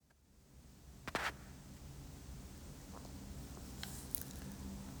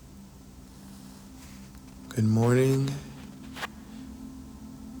Good morning,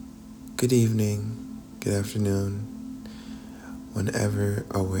 good evening, good afternoon, whenever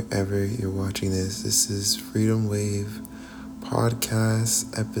or wherever you're watching this. This is Freedom Wave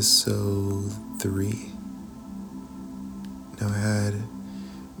Podcast Episode 3. Now, I had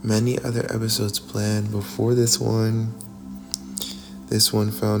many other episodes planned before this one. This one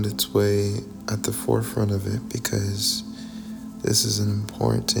found its way at the forefront of it because this is an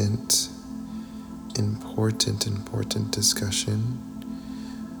important discussion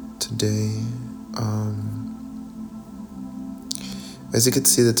today. As you can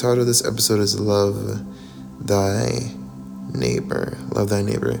see, the title of this episode is Love Thy Neighbor. Love Thy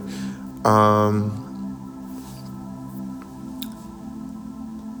Neighbor.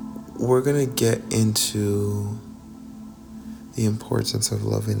 We're going to get into the importance of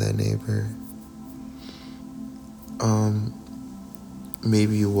loving thy neighbor.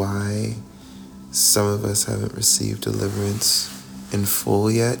 Maybe why some of us haven't received deliverance in full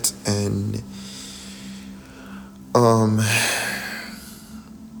yet, and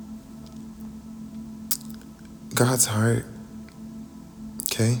God's heart.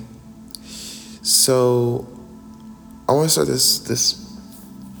 Okay, so I want to start this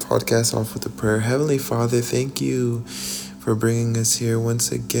podcast off with a prayer. Heavenly Father, thank you for bringing us here once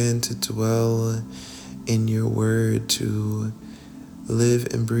again to dwell in your word, to live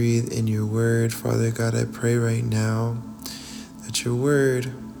and breathe in your word. Father God, I pray right now that your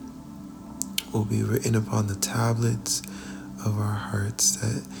word will be written upon the tablets of our hearts,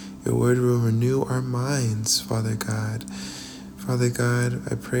 that your word will renew our minds, Father God. Father God,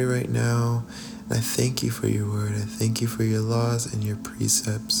 I pray right now, and I thank you for your word. I thank you for your laws and your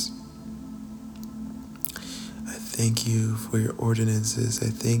precepts. I thank you for your ordinances.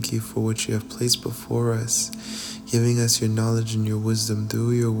 I thank you for what you have placed before us, giving us your knowledge and your wisdom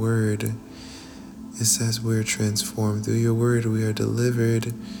through your word. It says we're transformed. Through your word we are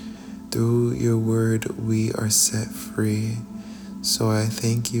delivered. Through your word we are set free. So I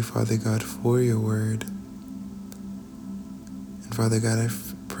thank you, Father God, for your word. And Father God, I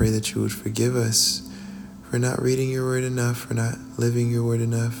pray that you would forgive us for not reading your word enough, for not living your word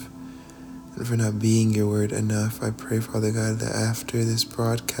enough, and for not being your word enough. I pray, Father God, that after this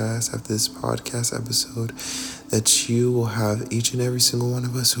podcast episode, that you will have each and every single one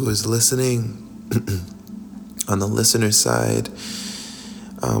of us who is listening on the listener side,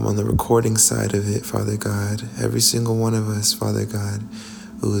 on the recording side of it, Father God, every single one of us, Father God,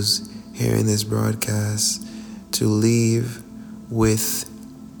 who is hearing this broadcast, to leave with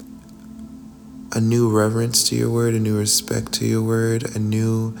a new reverence to your word, a new respect to your word, a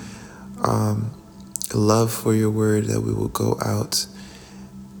new love for your word, that we will go out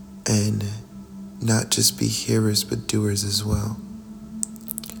and not just be hearers but doers as well.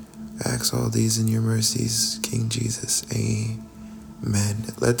 I ask all these in your mercies, King Jesus. Amen.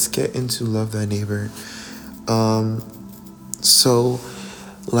 Let's get into love thy neighbor. So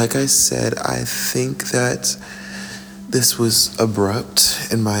like I said, I think that this was abrupt,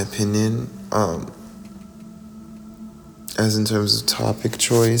 in my opinion, as in terms of topic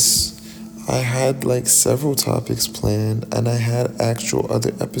choice. I had several topics planned, and I had actual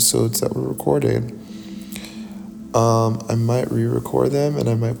other episodes that were recorded. I might re-record them and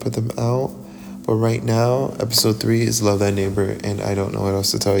I might put them out, but right now episode 3 is Love Thy Neighbor, and I don't know what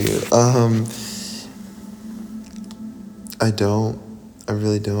else to tell you. I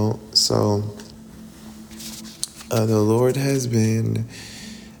really don't. So the Lord has been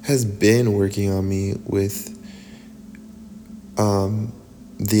working on me with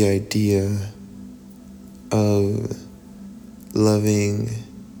the idea of loving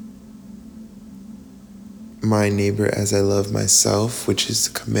my neighbor as I love myself, which is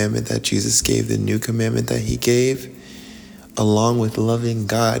the commandment that Jesus gave, the new commandment that he gave. Along with loving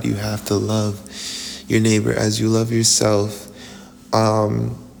God, you have to love your neighbor as you love yourself.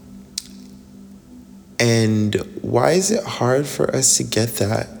 And why is it hard for us to get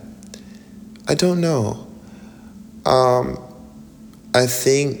that? I don't know. I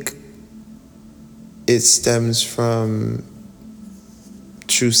think it stems from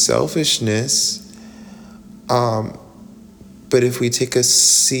true selfishness. But if we take a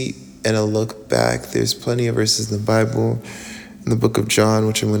seat and a look back, there's plenty of verses in the Bible, in the book of John,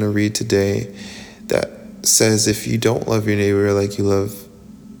 which I'm going to read today, that says if you don't love your neighbor like you love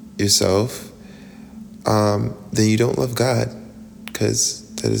yourself, then you don't love God, because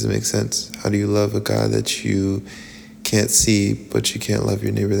that doesn't make sense. How do you love a God that you can't see, but you can't love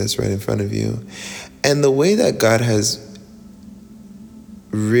your neighbor that's right in front of you? And the way that God has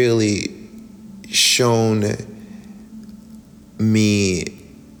really shown me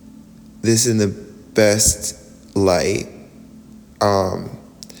this in the best light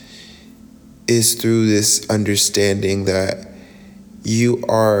is through this understanding that you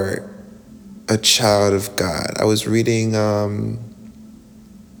are a child of God. I was reading, it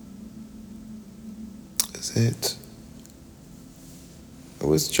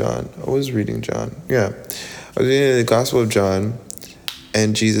was John. I was reading John. Yeah. I was reading the Gospel of John,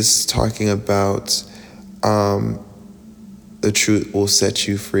 and Jesus talking about the truth will set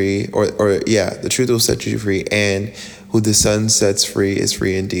you free, the truth will set you free, and who the Son sets free is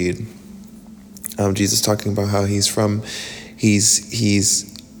free indeed. Jesus talking about how he's him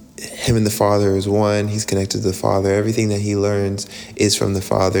and the Father is one. He's connected to the Father. Everything that he learns is from the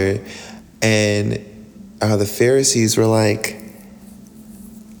Father. And the Pharisees were like,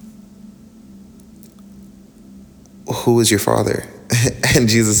 who is your Father? And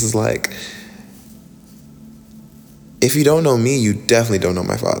Jesus is like, if you don't know me, you definitely don't know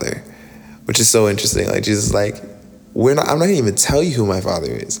my Father, which is so interesting. Like, Jesus is like, I'm not going to even tell you who my Father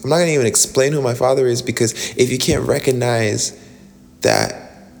is. I'm not going to even explain who my Father is, because if you can't recognize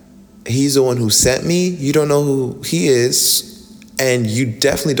that he's the one who sent me, you don't know who he is, and you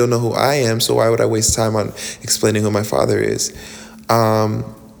definitely don't know who I am, so why would I waste time on explaining who my Father is?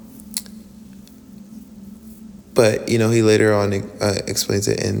 But, he later on explains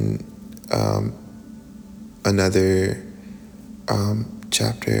it in another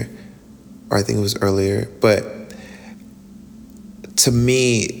chapter, or I think it was earlier. But to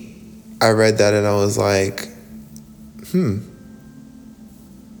me, I read that and I was like,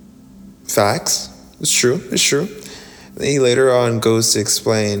 facts. It's true. Then he later on goes to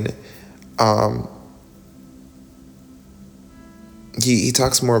explain, he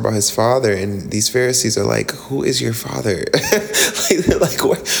talks more about his father, and these Pharisees are like, who is your father? They're like,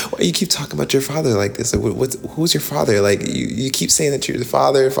 why you keep talking about your father like this? Like, who's your father? Like, you keep saying that you're the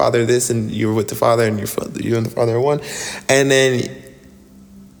father this, and you're with the Father, and you and the Father are one. And then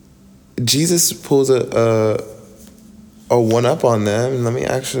Jesus pulls a one up on them, and let me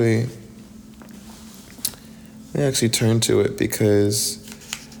actually turn to it, because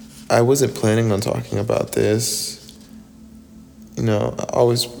I wasn't planning on talking about this. I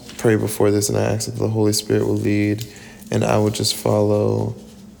always pray before this, and I ask that the Holy Spirit will lead, and I will just follow.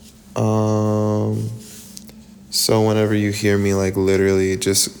 So whenever you hear me, like, literally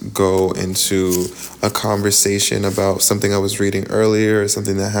just go into a conversation about something I was reading earlier or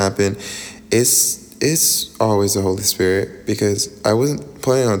something that happened, it's always the Holy Spirit, because I wasn't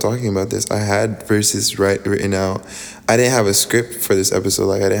planning on talking about this. I had verses written out. I didn't have a script for this episode.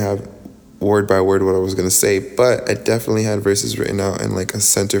 Like, I didn't have word by word what I was going to say, but I definitely had verses written out and like a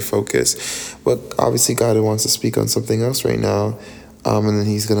center focus. But obviously God wants to speak on something else right now, and then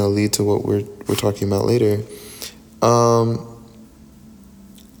he's going to lead to what we're talking about later.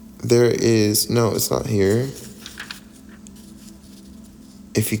 It's not here.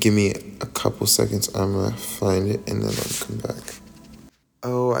 If you give me a couple seconds, I'm going to find it and then I'll come back.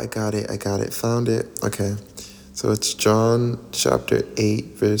 Oh, I got it. Found it. Okay. So it's John chapter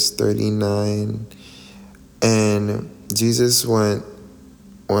 8, verse 39. And Jesus went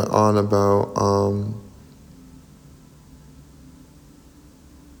on about,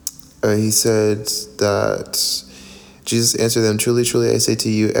 he said that, Jesus answered them, truly, truly, I say to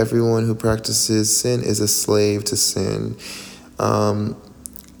you, everyone who practices sin is a slave to sin. And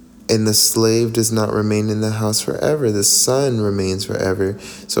the slave does not remain in the house forever. The Son remains forever.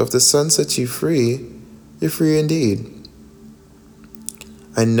 So if the Son sets you free, you're free indeed.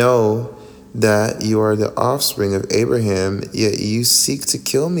 I know that you are the offspring of Abraham, yet you seek to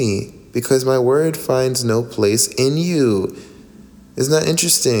kill me, because my word finds no place in you. Isn't that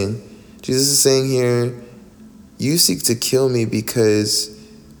interesting? Jesus is saying here, you seek to kill me because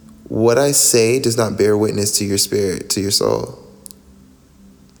what I say does not bear witness to your spirit, to your soul.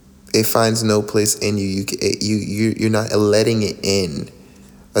 It finds no place in you. You're not letting it in.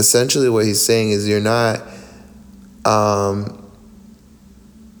 Essentially, what he's saying is you're not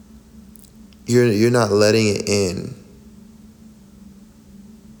letting it in.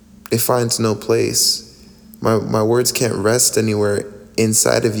 It finds no place. My words can't rest anywhere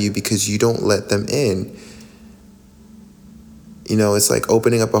inside of you because you don't let them in. It's like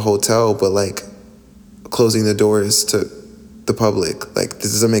opening up a hotel, but like closing the doors to the public. Like,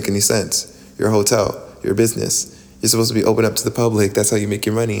 this doesn't make any sense. You're a hotel. You're a business. You're supposed to be open up to the public. That's how you make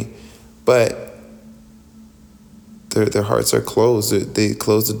your money. But their hearts are closed. They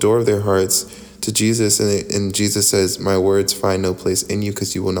close the door of their hearts to Jesus, and Jesus says, my words find no place in you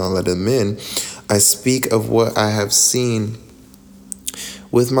because you will not let them in. I speak of what I have seen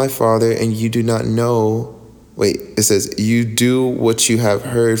with my Father, and you do not know. It says, you do what you have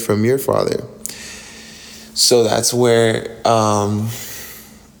heard from your father. So that's where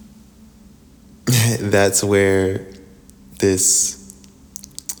that's where this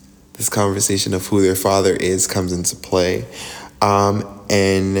conversation of who their father is comes into play.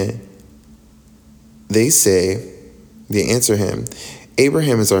 And they answer him,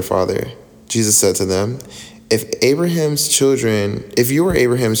 Abraham is our father. Jesus said to them, if you were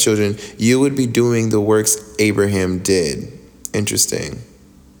Abraham's children, you would be doing the works Abraham did. Interesting.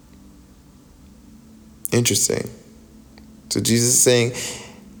 So Jesus is saying,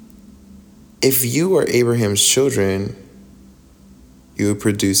 if you were Abraham's children, you would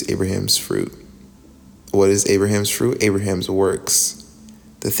produce Abraham's fruit. What is Abraham's fruit? Abraham's works.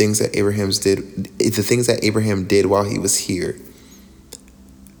 The things that Abraham did while he was here.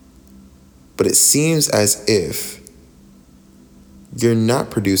 But it seems as if you're not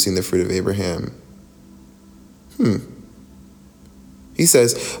producing the fruit of Abraham. He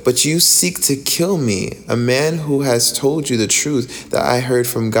says, but you seek to kill me, a man who has told you the truth that I heard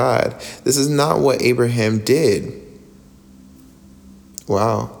from God. This is not what Abraham did.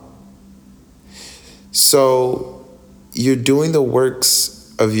 Wow. So you're doing the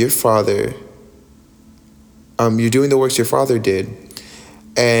works of your father. You're doing the works your father did.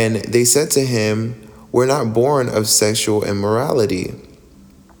 And they said to him, we're not born of sexual immorality.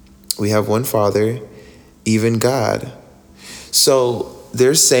 We have one Father, even God. So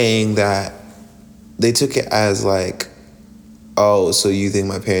they're saying that they took it as like, oh, so you think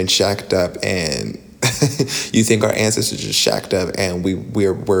my parents shacked up and you think our ancestors just shacked up and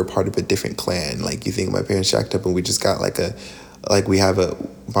we're part of a different clan. Like you think my parents shacked up and we just got my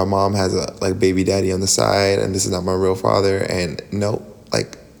mom has a like baby daddy on the side and this is not my real father. And no,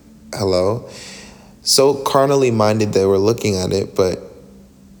 like, hello. So carnally minded they were looking at it, but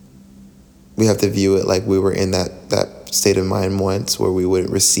we have to view it like we were in that state of mind once where we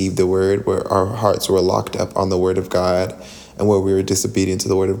wouldn't receive the word, where our hearts were locked up on the word of God and where we were disobedient to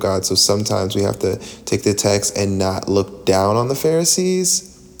the word of God. So sometimes we have to take the text and not look down on the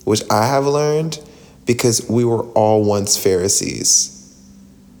Pharisees, which I have learned because we were all once Pharisees.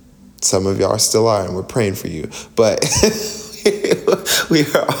 Some of y'all still are, and we're praying for you. But we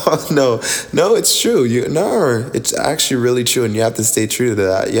are all, no, it's true. It's actually really true, and you have to stay true to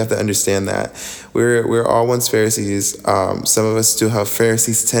that. You have to understand that. We're all once Pharisees. Some of us still have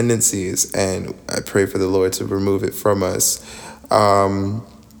Pharisees' tendencies, and I pray for the Lord to remove it from us.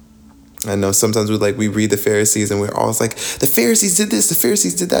 I know sometimes we read the Pharisees and we're always like, the Pharisees did this, the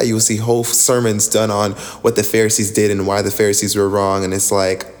Pharisees did that. You will see whole sermons done on what the Pharisees did and why the Pharisees were wrong, and it's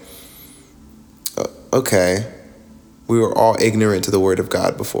like, okay, we were all ignorant to the word of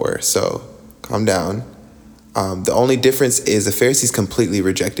God before, so calm down. The only difference is the Pharisees completely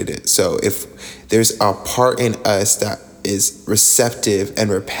rejected it. So if there's a part in us that is receptive and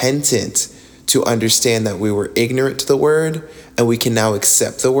repentant to understand that we were ignorant to the word and we can now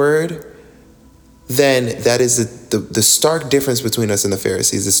accept the word, then that is the stark difference between us and the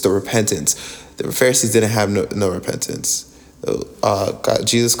Pharisees. It's the repentance. The Pharisees didn't have no repentance.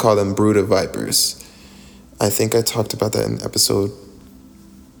 Jesus called them brood of vipers. I think I talked about that in episode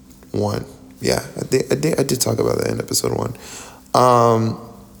 1. Yeah, I did talk about that in episode 1.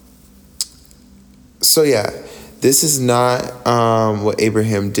 So yeah, this is not what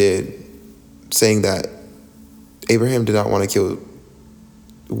Abraham did, saying that Abraham did not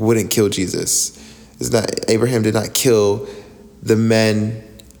wouldn't kill Jesus. It's not, Abraham did not kill the men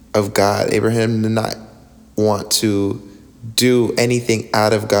of God. Abraham did not want to do anything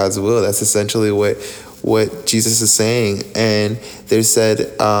out of God's will. That's essentially what Jesus is saying. And they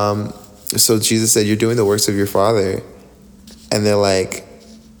said, so Jesus said, you're doing the works of your father. And they're like,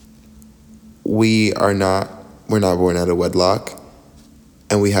 we're not born out of wedlock,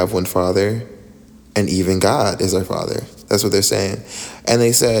 and we have one Father, and even God is our Father. That's what they're saying. And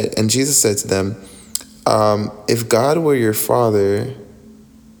they said, and Jesus said to them, if God were your Father,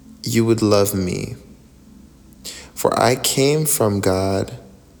 you would love me. For I came from God,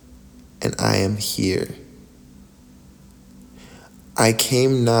 and I am here. I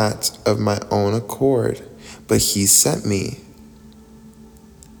came not of my own accord, but he sent me.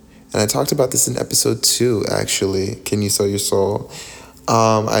 And I talked about this in episode 2, actually. Can you sell your soul?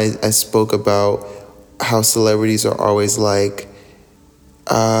 I spoke about how celebrities are always like,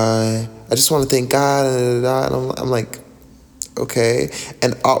 I just want to thank God, and I'm like, okay.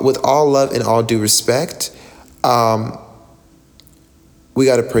 And with all love and all due respect, we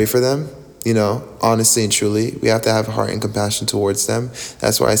got to pray for them, honestly and truly. We have to have heart and compassion towards them.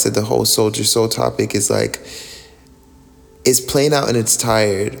 That's why I said the whole soldier soul topic is like, it's plain out and it's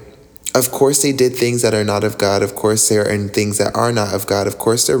tired. Of course, they did things that are not of God. Of course, there are things that are not of God. Of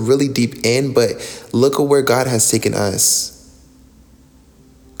course, they're really deep in, but look at where God has taken us.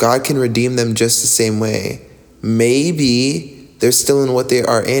 God can redeem them just the same way. Maybe they're still in what they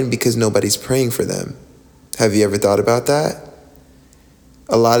are in because nobody's praying for them. Have you ever thought about that?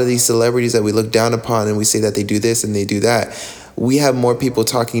 A lot of these celebrities that we look down upon and we say that they do this and they do that, we have more people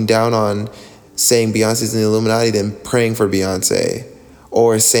talking down on saying Beyonce's in the Illuminati than praying for Beyonce,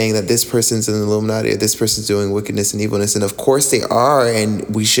 or saying that this person's in the Illuminati or this person's doing wickedness and evilness. And of course they are, and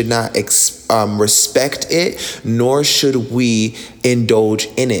we should not respect it, nor should we indulge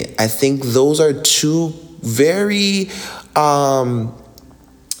in it. I think those are two very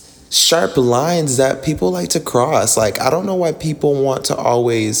sharp lines that people like to cross. Like, I don't know why people want to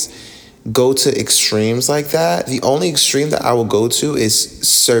always go to extremes like that. The only extreme that I will go to is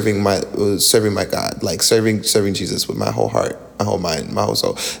serving my God, like serving Jesus with my whole heart, my whole mind, my whole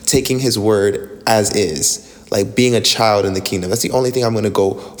soul, taking his word as is, like being a child in the kingdom. That's the only thing I'm going to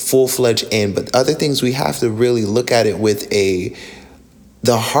go full-fledged in. But other things, we have to really look at it with the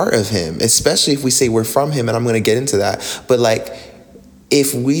heart of him, especially if we say we're from him, and I'm going to get into that. But like,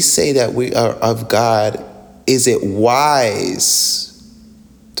 if we say that we are of God, is it wise?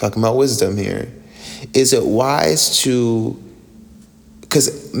 Talking about wisdom here. Is it wise to,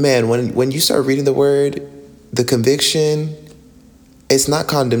 because man, when you start reading the word, the conviction, it's not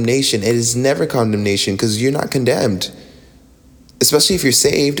condemnation. It is never condemnation, because you're not condemned. Especially if you're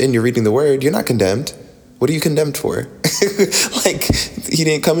saved and you're reading the word, you're not condemned. What are you condemned for? Like, he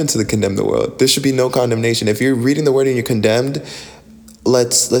didn't come into the condemn the world. There should be no condemnation. If you're reading the word and you're condemned,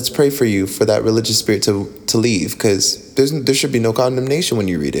 let's pray for you, for that religious spirit to leave, because there should be no condemnation when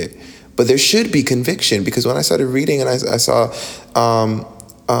you read it, but there should be conviction. Because when I started reading and I saw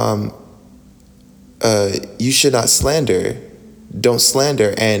you should not slander, don't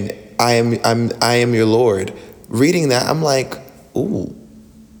slander, and I am your Lord. Reading that, I'm like, ooh,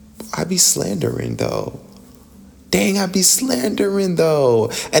 I be slandering though. Dang, I be slandering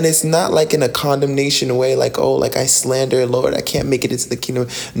though. And it's not like in a condemnation way, like, oh, like I slander, Lord, I can't make it into the kingdom.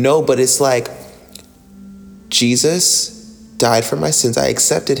 No, but it's like, Jesus died for my sins. I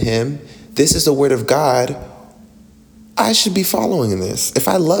accepted him. This is the word of God. I should be following this. If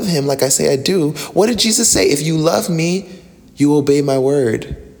I love him like I say I do, what did Jesus say? If you love me, you obey my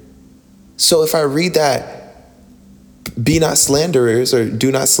word. So if I read that, be not slanderers, or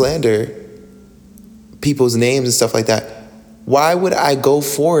do not slander people's names and stuff like that, why would I go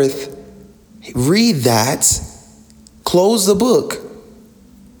forth, read that, close the book,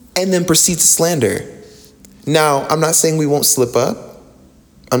 and then proceed to slander? Now, I'm not saying we won't slip up.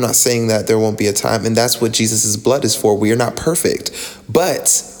 I'm not saying that there won't be a time, and that's what Jesus' blood is for. We are not perfect,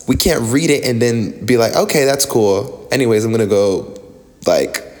 but we can't read it and then be like, okay, that's cool. Anyways, I'm going to go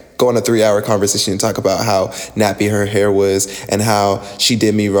on a 3-hour conversation and talk about how nappy her hair was, and how she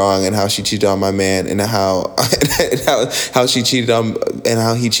did me wrong, and how she cheated on my man, and how how she cheated on, and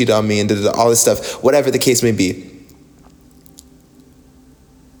how he cheated on me, and all this stuff, whatever the case may be.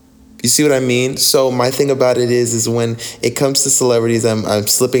 You see what I mean? So my thing about it is when it comes to celebrities, I'm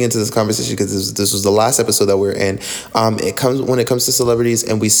slipping into this conversation because this was the last episode that we're in. When it comes to celebrities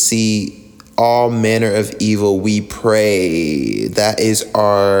and we see all manner of evil, we pray. That is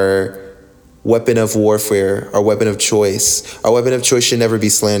our weapon of warfare, our weapon of choice. Our weapon of choice should never be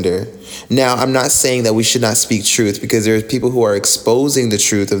slander. Now, I'm not saying that we should not speak truth, because there's people who are exposing the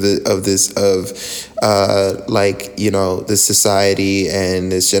truth of this society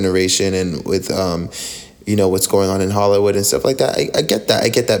and this generation, and with what's going on in Hollywood and stuff like that. I get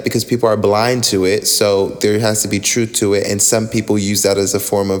that because people are blind to it, so there has to be truth to it, and some people use that as a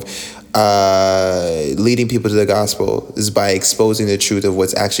form of leading people to the gospel, is by exposing the truth of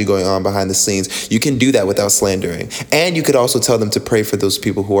what's actually going on behind the scenes. You can do that without slandering, and you could also tell them to pray for those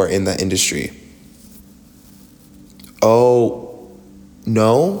people who are in that industry. Oh,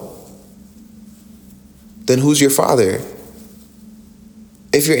 no? Then who's your father?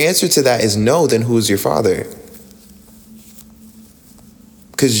 If your answer to that is no, then who's your father?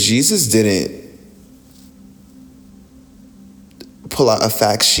 Because Jesus didn't pull out a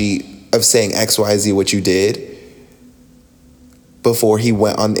fact sheet of saying XYZ what you did before he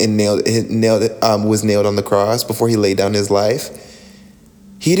went on and was nailed on the cross, before he laid down his life.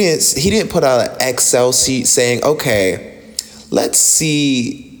 He didn't put out an Excel sheet saying, okay, let's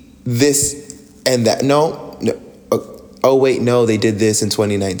see this and that. No. Oh wait, no, they did this in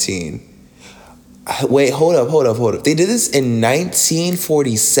 2019. Wait, hold up. They did this in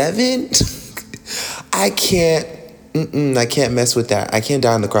 1947? I can't mess with that. I can't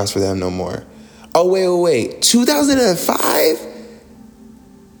die on the cross for them no more. Oh, wait. 2005?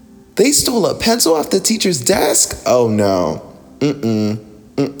 They stole a pencil off the teacher's desk? Oh no.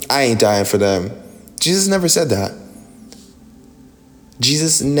 I ain't dying for them. Jesus never said that.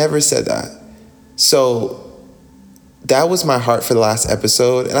 Jesus never said that. So that was my heart for the last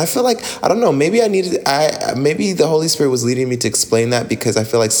episode. And I feel like, I don't know, maybe maybe the Holy Spirit was leading me to explain that, because I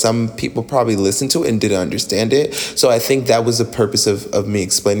feel like some people probably listened to it and didn't understand it. So I think that was the purpose of me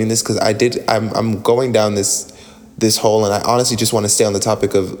explaining this, because I'm going down this hole, and I honestly just want to stay on the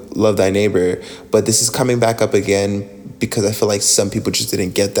topic of love thy neighbor. But this is coming back up again because I feel like some people just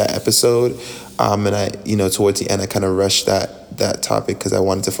didn't get that episode. And I, towards the end, I kind of rushed that topic because I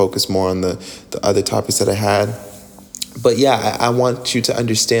wanted to focus more on the other topics that I had. But yeah, I want you to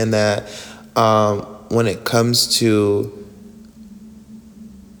understand that when it comes to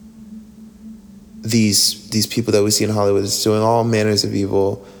these people that we see in Hollywood that's doing all manners of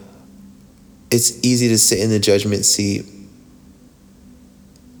evil, it's easy to sit in the judgment seat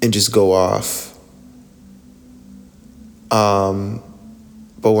and just go off.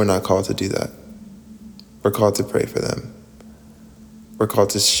 But we're not called to do that. We're called to pray for them. We're called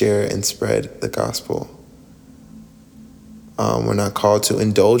to share and spread the gospel. We're not called to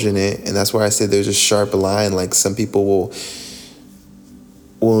indulge in it. And that's why I said there's a sharp line. Like, some people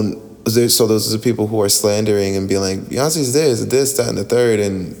so those are the people who are slandering and being like, Beyonce's this, that, and the third,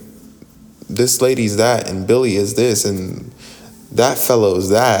 and this lady's that, and Billy is this, and that fellow's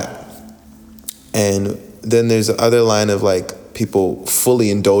that. And then there's the other line of like people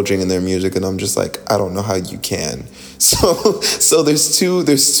fully indulging in their music, and I'm just like, I don't know how you can. So there's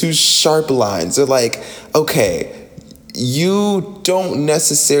two sharp lines. They're like, okay, you don't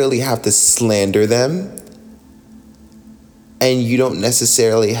necessarily have to slander them, and you don't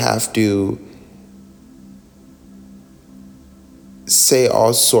necessarily have to say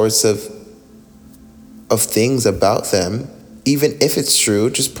all sorts of things about them. Even if it's true,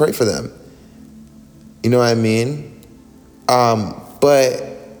 just pray for them. You know what I mean? But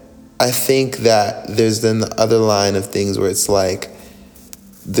I think that there's then the other line of things where it's like,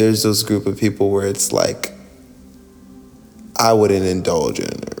 there's those group of people where it's like, I wouldn't indulge in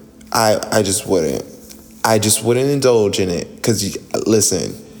it. I just wouldn't. I just wouldn't indulge in it. Because,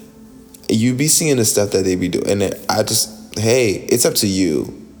 listen, you be seeing the stuff that they be doing. And hey, it's up to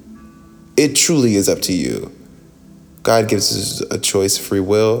you. It truly is up to you. God gives us a choice, free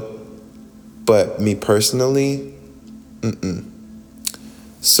will. But me personally,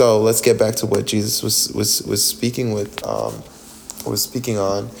 So let's get back to what Jesus was speaking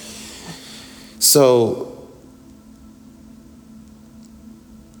on. So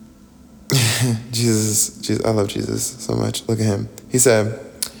Jesus, I love Jesus so much. Look at him. He said,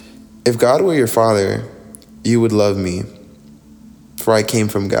 if God were your father, you would love me, for I came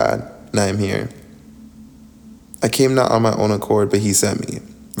from God, and I am here. I came not on my own accord, but he sent me.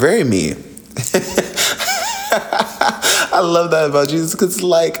 Very me. I love that about Jesus, because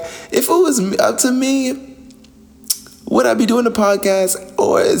like, if it was up to me, would I be doing a podcast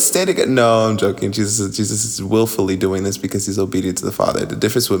or standing? No, I'm joking. Jesus is willfully doing this because he's obedient to the Father. The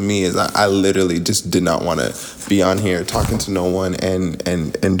difference with me is I literally just did not want to be on here talking to no one and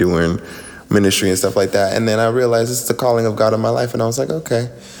doing ministry and stuff like that. And then I realized it's the calling of God in my life, and I was like, okay.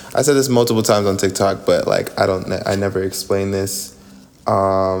 I said this multiple times on TikTok, but like I never explained this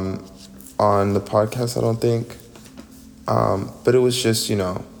on the podcast, I don't think. But it was just,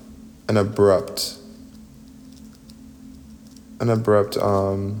 an abrupt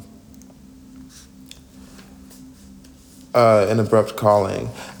calling.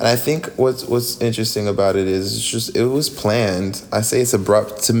 And I think what's interesting about it is it's just, it was planned. I say it's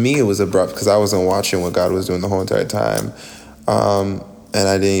abrupt. To me, it was abrupt because I wasn't watching what God was doing the whole entire time. And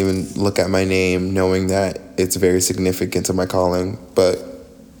I didn't even look at my name knowing that it's very significant to my calling. But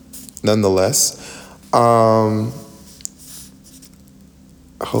nonetheless,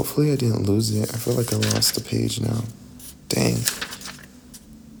 hopefully I didn't lose it. I feel like I lost the page now. Dang.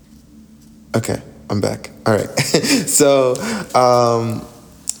 Okay, I'm back. All right. So,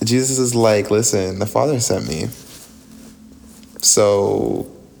 Jesus is like, listen, the Father sent me.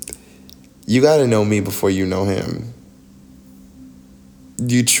 So, you got to know me before you know him.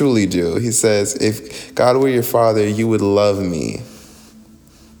 You truly do. He says, if God were your father, you would love me.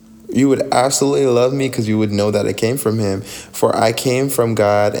 You would absolutely love me because you would know that I came from him. For I came from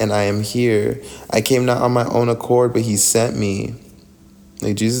God and I am here. I came not on my own accord, but he sent me.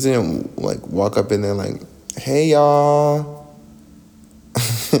 Like, Jesus didn't like walk up in there like, hey, y'all.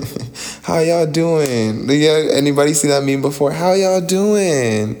 How y'all doing? Yeah, anybody see that meme before? How y'all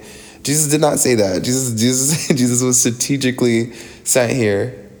doing? Jesus did not say that. Jesus was strategically sent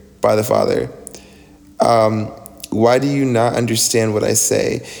here by the Father. why do you not understand what I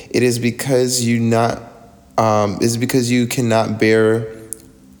say? It is because you cannot bear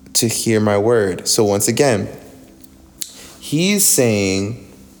to hear my word. So once again, he's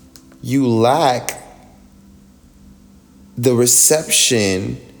saying you lack the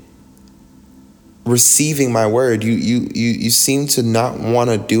receiving my word. You seem to not want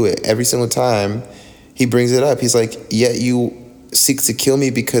to do it. Every single time he brings it up, he's like, yet you seek to kill me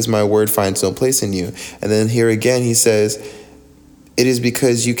because my word finds no place in you. And then here again he says, it is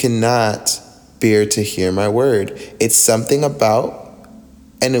because you cannot bear to hear my word. It's something about,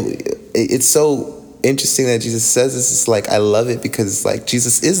 and it's so interesting that Jesus says this. It's like, I love it because it's like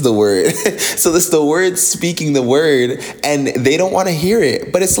Jesus is the word. So it's the word speaking the word, and they don't want to hear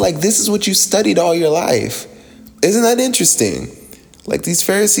it. But it's like, this is what you studied all your life. Isn't that interesting? Like these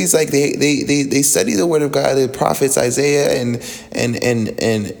Pharisees, like they study the word of God, the prophets Isaiah and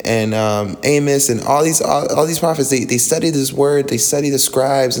Amos and all these prophets. They study this word, they study the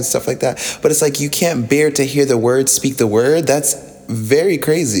scribes and stuff like that. But it's like, you can't bear to hear the word speak the word. That's very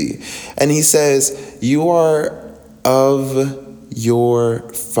crazy. And he says, you are of your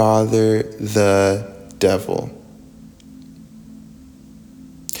father the devil.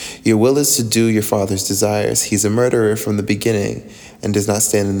 Your will is to do your father's desires. He's a murderer from the beginning and does not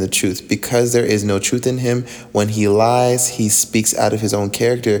stand in the truth, because there is no truth in him. When he lies, he speaks out of his own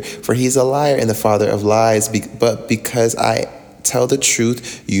character, for he is a liar and the father of lies. But because I tell the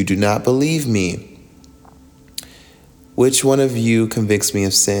truth, you do not believe me. Which one of you convicts me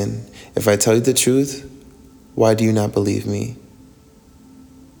of sin? If I tell you the truth, why do you not believe me?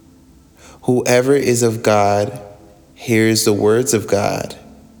 Whoever is of God hears the words of God.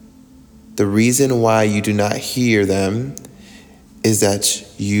 The reason why you do not hear them is that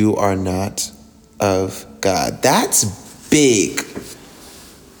you are not of God. That's big.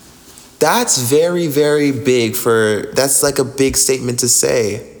 That's very, very big that's like a big statement to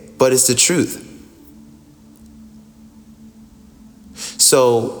say, but it's the truth.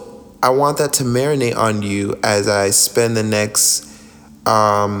 So I want that to marinate on you as I spend the next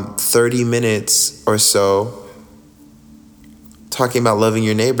 30 minutes or so talking about loving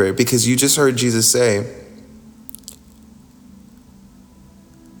your neighbor, because you just heard Jesus say,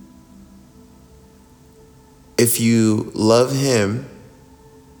 if you love him,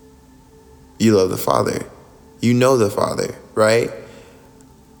 you love the Father. You know the Father, right?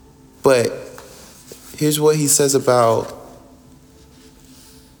 But here's what he says about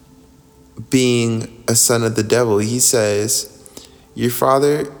being a son of the devil. He says, your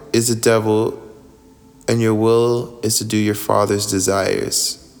father is the devil, and your will is to do your father's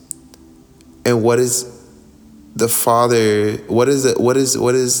desires. And what is the father? What is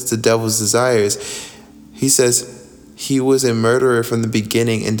the devil's desires? He says he was a murderer from the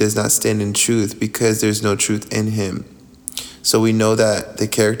beginning and does not stand in truth, because there's no truth in him. So we know that the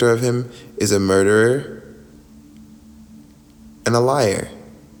character of him is a murderer and a liar.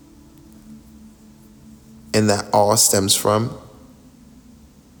 And that all stems from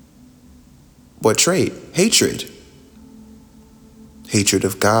what trait? Hatred. Hatred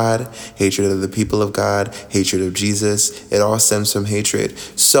of God, hatred of the people of God, hatred of Jesus. It all stems from hatred.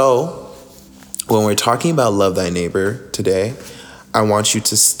 So when we're talking about love thy neighbor today, I want you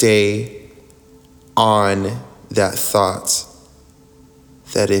to stay on that thought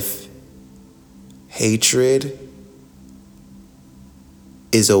that if hatred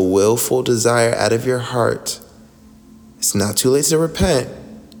is a willful desire out of your heart, it's not too late to repent.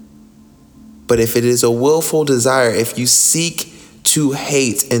 But if it is a willful desire, if you seek to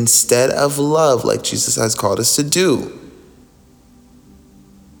hate instead of love, like Jesus has called us to do,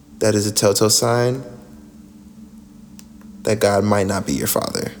 that is a telltale sign that God might not be your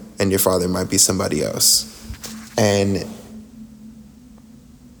father, and your father might be somebody else. And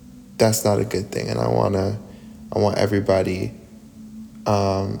that's not a good thing. And I want everybody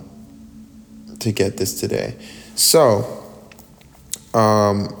to get this today. So,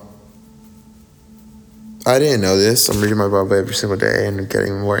 I didn't know this. I'm reading my Bible every single day and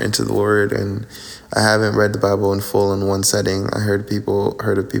getting more into the Word, and I haven't read the Bible in full in one setting. I heard of people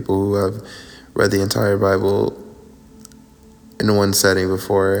who have read the entire Bible in one setting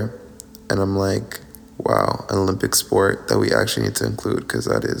before, and I'm like, wow, an Olympic sport that we actually need to include, because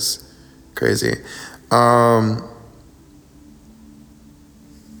that is crazy.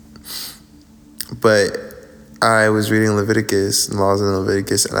 But I was reading Leviticus, and laws in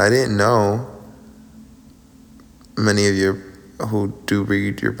Leviticus, and I didn't know. Many of you who do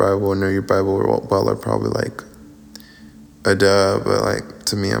read your Bible and know your Bible well are probably like, a duh, but like,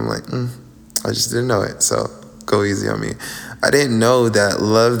 to me, I'm like, I just didn't know it, so go easy on me. I didn't know that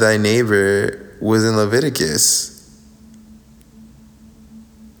love thy neighbor was in Leviticus.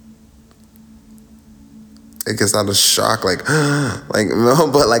 I guess not a shock, like, like no,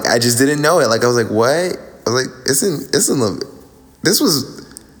 but like I just didn't know it. Like I was like, what? I was like, this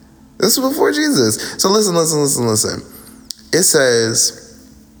was before Jesus. So listen. It says,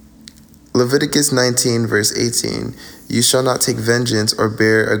 Leviticus 19 verse 18. You shall not take vengeance or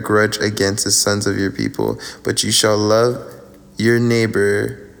bear a grudge against the sons of your people, but you shall love your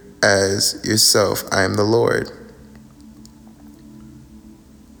neighbor as yourself. I am the Lord.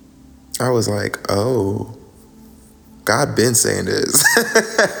 I was like, oh, God been saying this.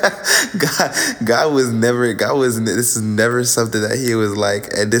 This is never something that he was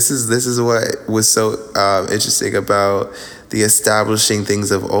like, and this is what was so interesting about the establishing things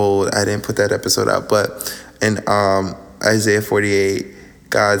of old. I didn't put that episode out, but in Isaiah 48,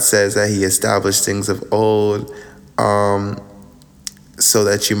 God says that he established things of old, so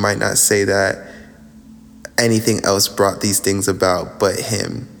that you might not say that anything else brought these things about but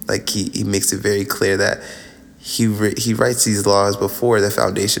him. Like he makes it very clear that he writes these laws before the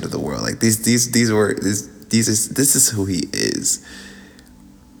foundation of the world. Like this is who he is.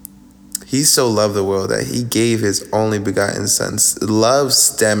 He so loved the world that he gave his only begotten son. Love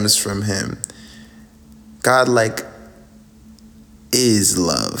stems from him. God like is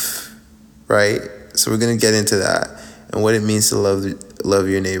love, right? So we're gonna get into that and what it means to love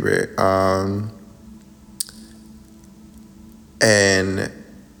your neighbor. And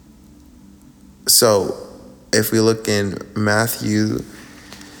so if we look in Matthew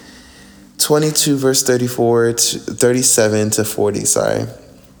 22 verse 34 to 37 to 40,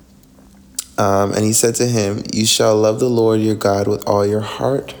 and he said to him, you shall love the Lord your God with all your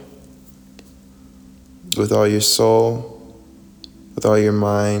heart, with all your soul, with all your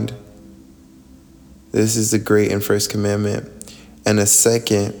mind. This is the great and first commandment. And the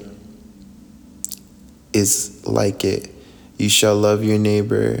second is like it. You shall love your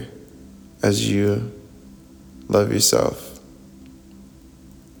neighbor as you love yourself.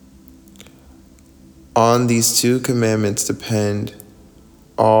 On these two commandments depend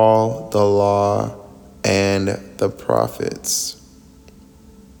all the law and the prophets.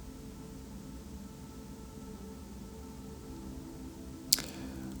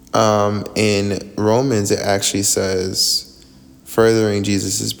 In Romans, it actually says, furthering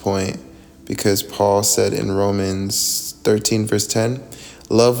Jesus's point, because Paul said in Romans 13 verse 10,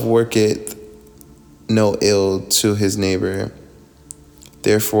 love worketh no ill to his neighbor.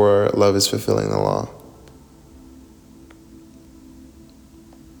 Therefore, love is fulfilling the law.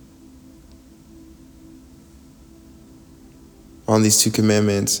 On these two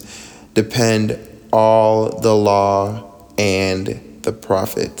commandments depend all the law and the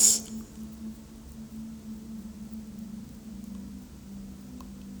prophets.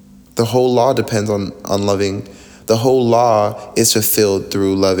 The whole law depends on loving. The whole law is fulfilled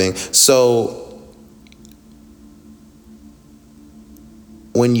through loving. So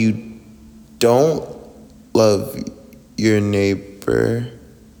when you don't love your neighbor,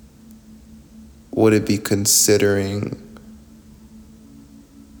 would it be considering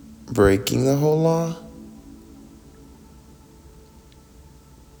breaking the whole law?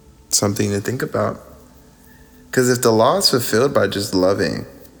 Something to think about. Because if the law is fulfilled by just loving,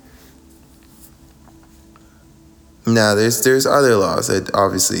 now there's other laws that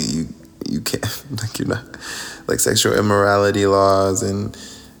obviously you can't, like, you're not, like sexual immorality laws and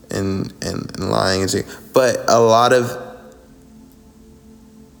lying and shit. But a lot of,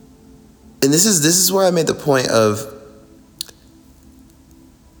 and this is why I made the point of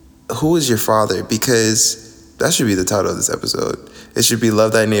who is your father, because that should be the title of this episode. It should be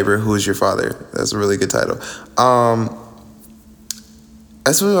Love Thy Neighbor, Who is Your Father. That's a really good title.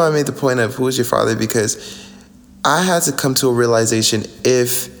 That's really why I made the point of who is your father, because I had to come to a realization,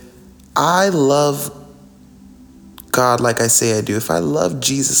 if I love God like I say I do, if I love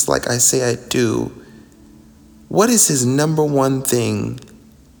Jesus like I say I do, what is his number one thing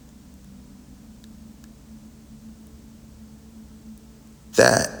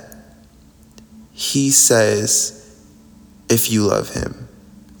that he says, if you love him,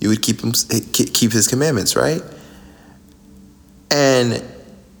 you would keep his commandments, right? And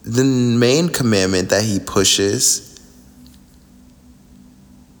the main commandment that he pushes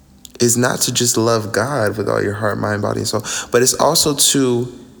is not to just love God with all your heart, mind, body, and soul, but it's also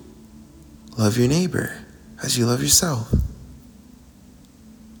to love your neighbor as you love yourself.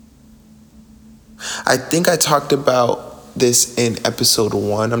 I think I talked about this in episode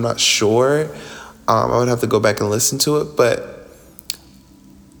 1. I'm not sure. I would have to go back and listen to it, but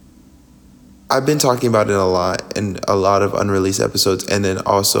I've been talking about it a lot in a lot of unreleased episodes, and then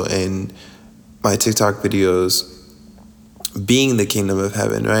also in my TikTok videos, being the kingdom of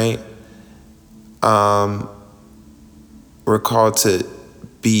heaven, right? We're called to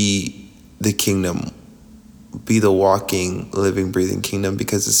be the kingdom, be the walking, living, breathing kingdom,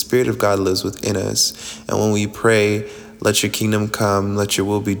 because the Spirit of God lives within us. And when we pray, let your kingdom come, let your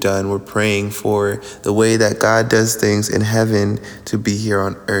will be done, we're praying for the way that God does things in heaven to be here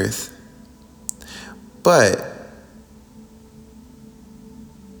on earth. But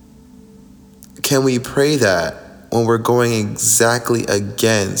can we pray that when we're going exactly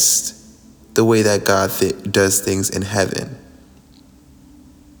against the way that God does things in heaven?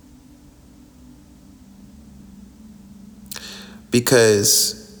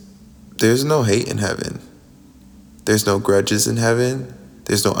 Because there's no hate in heaven. There's no grudges in heaven.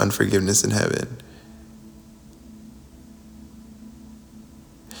 There's no unforgiveness in heaven.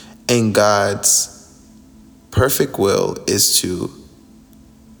 And God's perfect will is to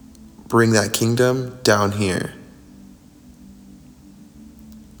bring that kingdom down here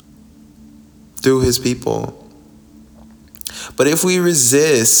through his people. But if we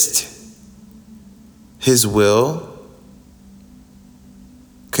resist his will,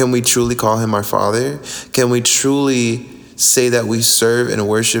 can we truly call him our Father? Can we truly say that we serve and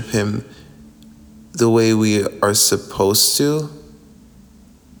worship him the way we are supposed to?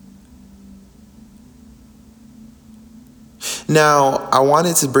 Now, I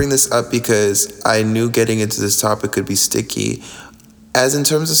wanted to bring this up because I knew getting into this topic could be sticky. As in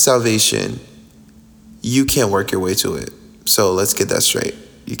terms of salvation, you can't work your way to it. So let's get that straight.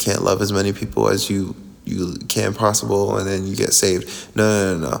 You can't love as many people as you can possible and then you get saved.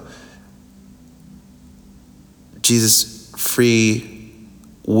 No. Jesus free,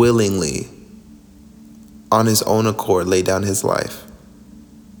 willingly, on his own accord, laid down his life.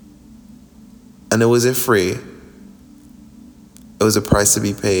 And it wasn't free. It was a price to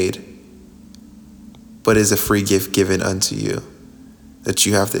be paid, but it is a free gift given unto you that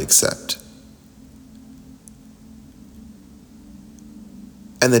you have to accept.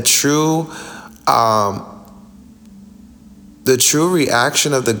 And the true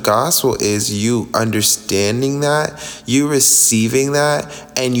reaction of the gospel is you understanding that, you receiving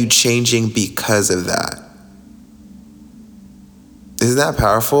that, and you changing because of that. Isn't that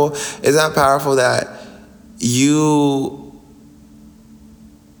powerful? Isn't that powerful that you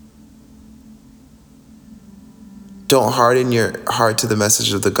don't harden your heart to the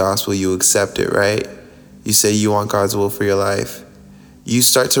message of the gospel, you accept it, right? You say you want God's will for your life. You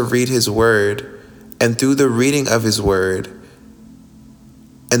start to read his word, and through the reading of his word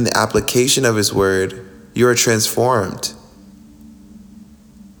and the application of his word, you're transformed.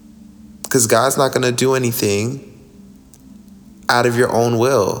 Because God's not going to do anything out of your own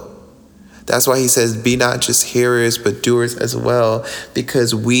will. That's why he says, be not just hearers, but doers as well,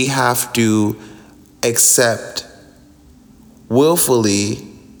 because we have to accept willfully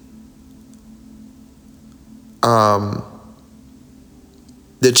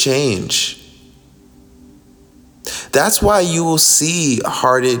the change. That's why you will see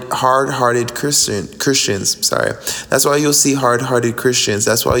hard-hearted Christians. That's why you'll see hard-hearted Christians.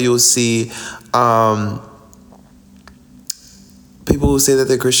 That's why you'll see people who say that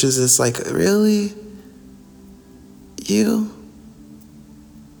they're Christians. And it's like, really? You?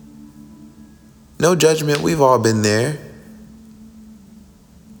 No judgment. We've all been there.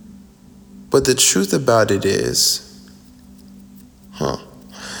 But the truth about it is,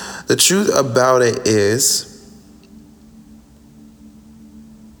 the truth about it is,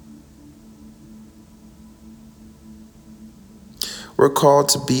 we're called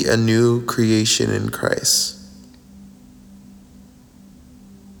to be a new creation in Christ.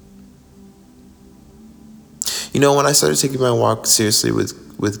 You know, when I started taking my walk seriously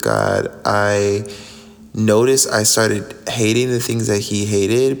with God, I noticed I started hating the things that he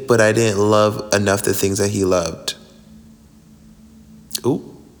hated, but I didn't love enough the things that he loved. Ooh.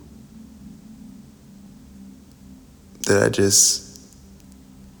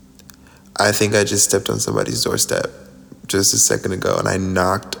 I think I just stepped on somebody's doorstep just a second ago, and I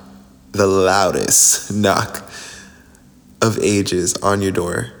knocked the loudest knock of ages on your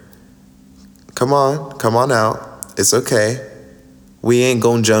door. Come on out. It's okay. We ain't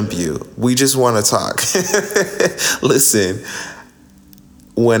gonna jump you. We just want to talk. Listen,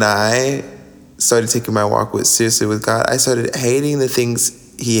 when I started taking my walk seriously with God, I started hating the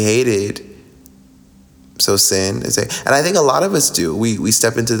things he hated. So sin is and I think a lot of us do. We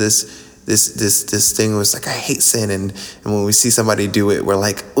step into this thing where it's like, I hate sin, and when we see somebody do it, we're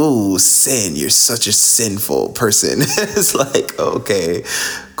like, ooh, sin, you're such a sinful person. It's like, okay,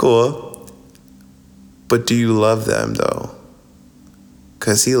 cool. But do you love them though?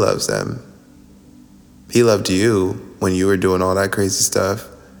 Because he loves them. He loved you when you were doing all that crazy stuff.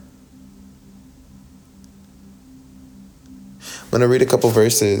 gonna read a couple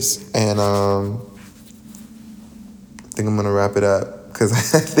verses, and I think I'm gonna wrap it up because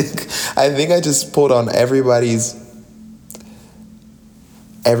I think I just pulled on everybody's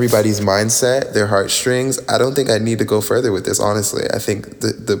mindset, their heartstrings. I don't think I need to go further with this, honestly. I think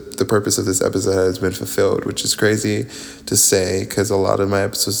the purpose of this episode has been fulfilled, which is crazy to say because a lot of my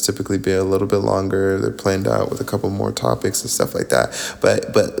episodes typically be a little bit longer. They're planned out with a couple more topics and stuff like that.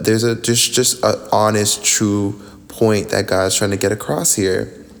 But there's just an honest, true point that God's trying to get across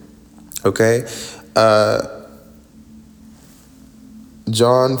here. Okay?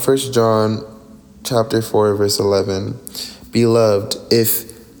 First John chapter 4, verse 11. Beloved,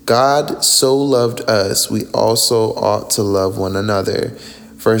 if God so loved us, we also ought to love one another.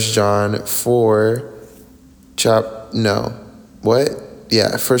 1 John 4, 1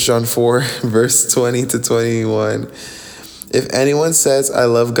 John 4, verse 20 to 21. If anyone says, I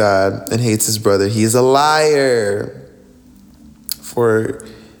love God, and hates his brother, he is a liar. For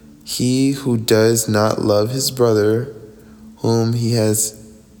he who does not love his brother, whom he has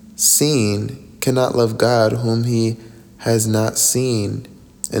seen, cannot love God, whom he has not seen.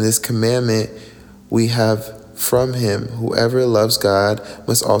 And this commandment we have from him: whoever loves God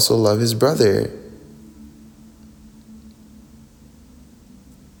must also love his brother.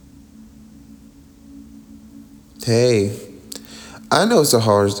 Hey, I know it's a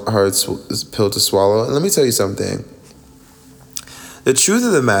hard pill to swallow. And let me tell you something. The truth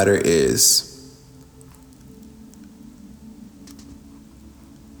of the matter is,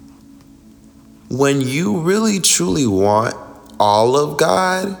 when you really truly want all of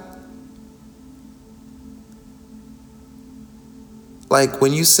God, like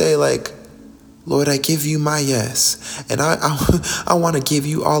when you say like, Lord, I give you my yes, and I want to give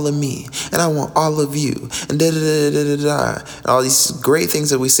you all of me, and I want all of you, and and all these great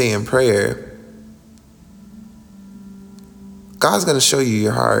things that we say in prayer, God's going to show you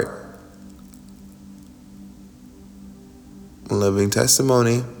your heart. Living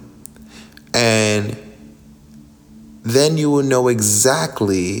testimony. And then you will know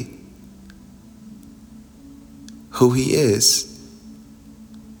exactly who he is.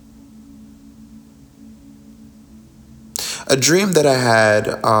 A dream that I had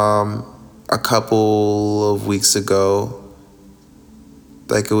a couple of weeks ago,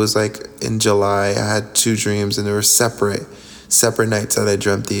 like it was like in July, I had 2 dreams, and they were separate nights that I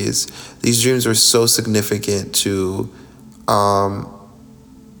dreamt these. These dreams were so significant to a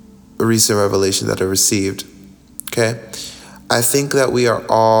recent revelation that I received. Okay? I think that we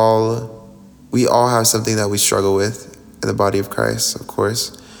all have something that we struggle with in the body of Christ, of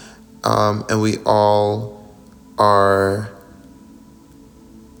course. And we all are,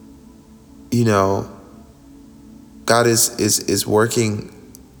 God is working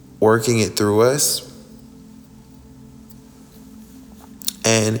it through us.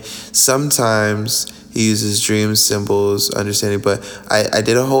 And sometimes he uses dreams, symbols, understanding. But I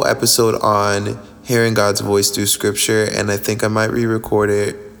did a whole episode on hearing God's voice through scripture, and I think I might re-record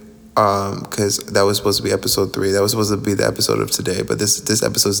it because that was supposed to be episode 3. That was supposed to be the episode of today, but this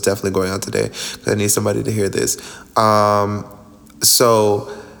episode is definitely going out today because I need somebody to hear this.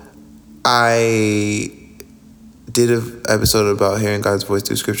 So I did an episode about hearing God's voice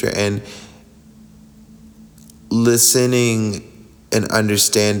through scripture, and listening and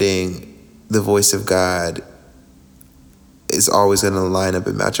understanding the voice of God is always going to line up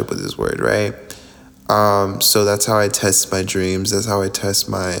and match up with his word, right? So that's how I test my dreams. That's how I test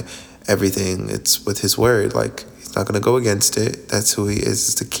my everything. It's with his word. Like, he's not going to go against it. That's who he is.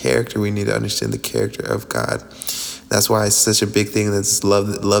 It's the character. We need to understand the character of God. That's why it's such a big thing. That's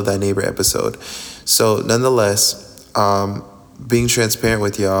love thy neighbor episode. So nonetheless, being transparent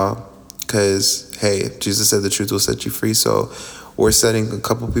with y'all, because, hey, Jesus said the truth will set you free. So we're setting a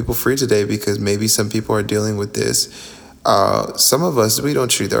couple people free today because maybe some people are dealing with this. Some of us, we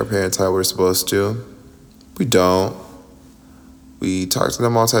don't treat our parents how we're supposed to. We don't. We talk to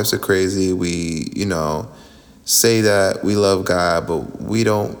them all types of crazy. We, say that we love God, but we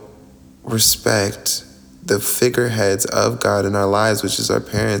don't respect the figureheads of God in our lives, which is our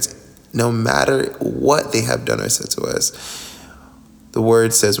parents, no matter what they have done or said to us. The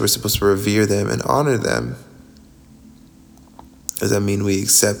word says we're supposed to revere them and honor them. Does that mean we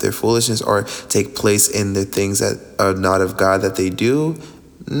accept their foolishness or take place in the things that are not of God that they do?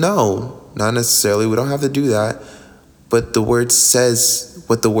 No, not necessarily. We don't have to do that. But the word says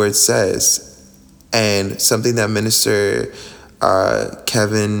what the word says. And something that Minister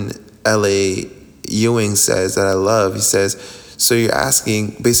Kevin L.A. Ewing says that I love, he says, so you're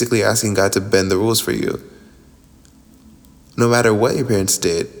basically asking God to bend the rules for you. No matter what your parents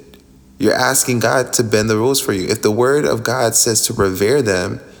did, You're asking God to bend the rules for you. If the word of God says to revere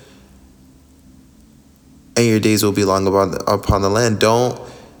them, and your days will be long upon the land, don't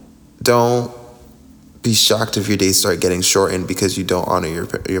be shocked if your days start getting shortened because you don't honor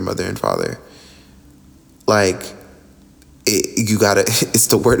your mother and father. Like, it's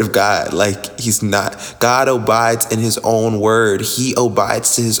the word of God. Like, God abides in his own word. He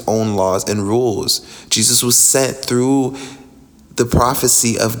abides to his own laws and rules. Jesus was sent through the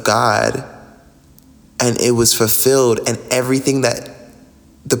prophecy of God, and it was fulfilled, and everything that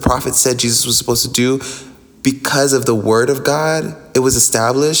the prophet said Jesus was supposed to do, because of the word of God, it was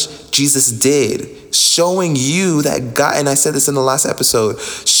established. Jesus did, showing you that God, and I said this in the last episode,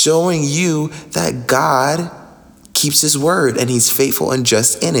 showing you that God keeps his word and he's faithful and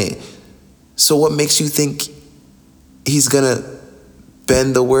just in it. So what makes you think he's gonna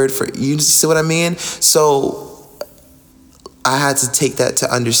bend the word for you? See what I mean? So I had to take that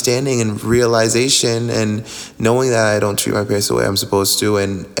to understanding and realization, and knowing that I don't treat my parents the way I'm supposed to,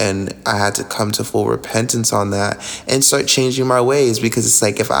 and I had to come to full repentance on that and start changing my ways, because it's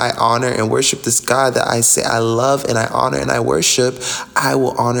like, if I honor and worship this God that I say I love and I honor and I worship, I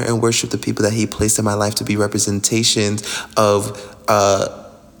will honor and worship the people that he placed in my life to be representations of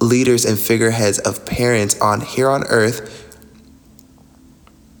leaders and figureheads of parents here on earth,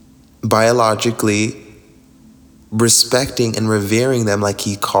 biologically, respecting and revering them like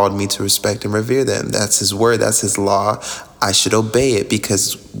he called me to respect and revere them. That's his word. That's his law. I should obey it,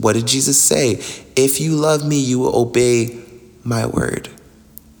 because what did Jesus say? If you love me, you will obey my word,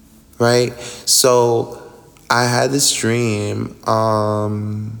 right? So I had this dream. I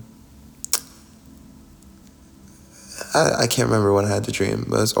can't remember when I had the dream,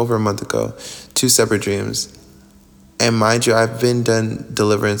 but it was over a month ago. 2 separate dreams. And mind you, I've been done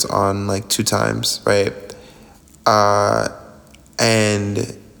deliverance on like 2 times, right? And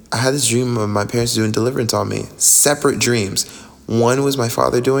I had this dream of my parents doing deliverance on me. Separate dreams. One was my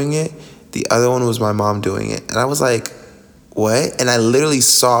father doing it. The other one was my mom doing it. And I was like, what? And I literally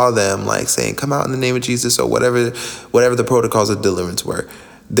saw them like saying, come out in the name of Jesus, or whatever the protocols of deliverance were.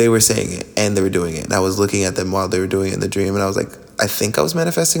 They were saying it and they were doing it. And I was looking at them while they were doing it in the dream. And I was like, I think I was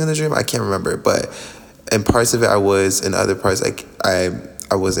manifesting in the dream. I can't remember. But in parts of it I was, in other parts like I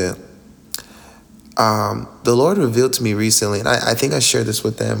wasn't. The Lord revealed to me recently, and I think I shared this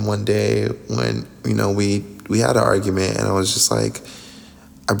with them one day when, we had an argument, and I was just like,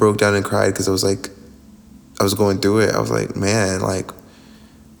 I broke down and cried, because I was like, I was going through it. I was like, man, like,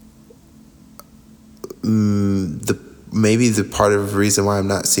 maybe the part of the reason why I'm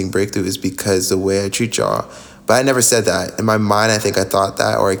not seeing breakthrough is because the way I treat y'all. But I never said that. In my mind, I think I thought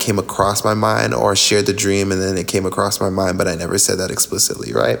that, or it came across my mind, or I shared the dream and then it came across my mind, but I never said that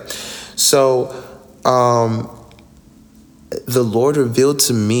explicitly, right? So the Lord revealed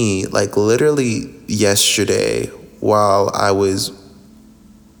to me, like literally yesterday, while I was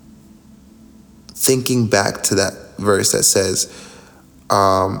thinking back to that verse that says,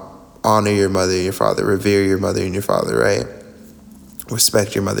 honor your mother and your father, revere your mother and your father, right?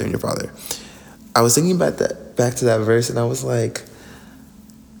 Respect your mother and your father. I was thinking back to that verse, and I was like,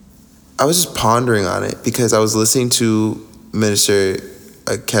 I was just pondering on it, because I was listening to Minister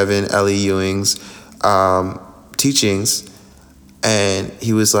Kevin L.E. Ewing's teachings, and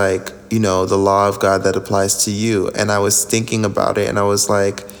he was like, the law of God that applies to you. And I was thinking about it, and I was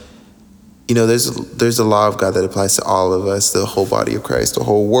like, there's a law of God that applies to all of us, the whole body of Christ, the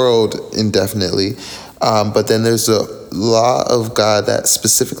whole world indefinitely. But then there's a law of God that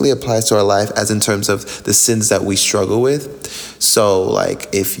specifically applies to our life, as in terms of the sins that we struggle with. So like,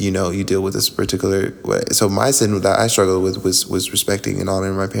 if you deal with this particular way. So my sin that I struggled with was respecting and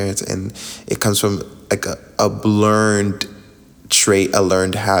honoring my parents, and it comes from like a learned trait, a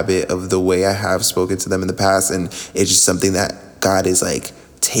learned habit of the way I have spoken to them in the past, and it's just something that God is like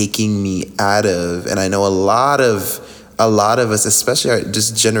taking me out of. And I know a lot of us, especially our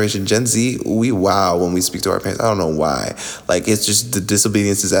just generation Gen Z, we wow when we speak to our parents. I don't know why. Like, it's just the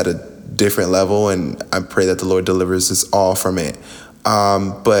disobedience is at a different level, and I pray that the Lord delivers us all from it.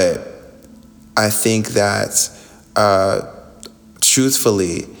 But I think that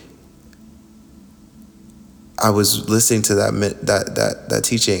truthfully, I was listening to that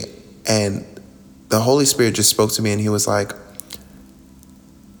teaching, and the Holy Spirit just spoke to me, and he was like,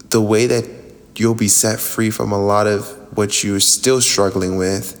 the way that you'll be set free from a lot of what you're still struggling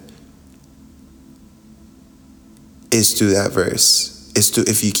with is through that verse. It's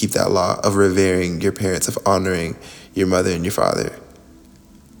if you keep that law of revering your parents, of honoring your mother and your father.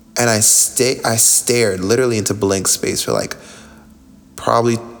 And I stared literally into blank space for like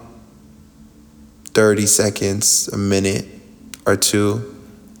probably 30 seconds, a minute or two,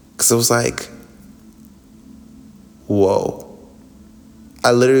 Because it was like, whoa.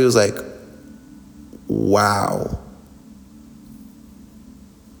 I literally was like, wow.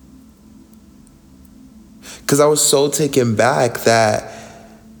 Because I was so taken back that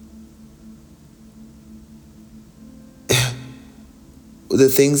the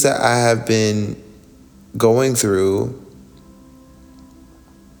things that I have been going through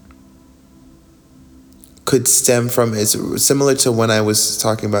could stem from, it's similar to when I was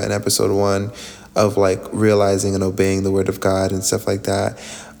talking about in episode 1 of like realizing and obeying the word of God and stuff like that.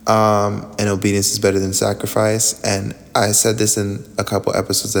 And obedience is better than sacrifice. And I said this in a couple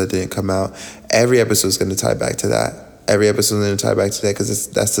episodes that didn't come out. Every episode is going to tie back to that. Every episode is going to tie back to that because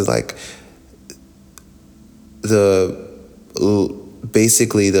that's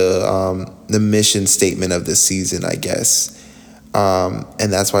basically the mission statement of this season, I guess.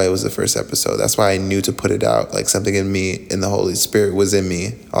 And that's why it was the first episode. That's why I knew to put it out. Like something in me, in the Holy Spirit was in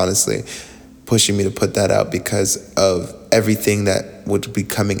me, honestly, pushing me to put that out because of everything that would be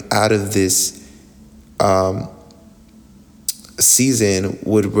coming out of this season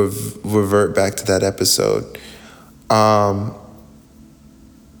would revert back to that episode.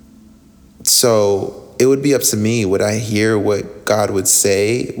 So it would be up to me. Would I hear what God would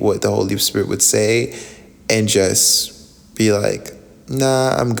say, what the Holy Spirit would say, and just be like,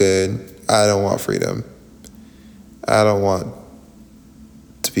 nah, I'm good. I don't want freedom. I don't want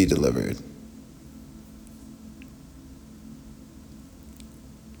to be delivered.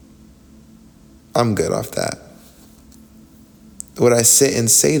 I'm good off that. Would I sit and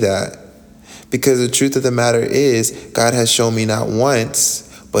say that? Because the truth of the matter is, God has shown me not once,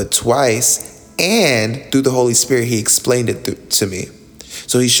 but twice, and through the Holy Spirit, he explained it to me.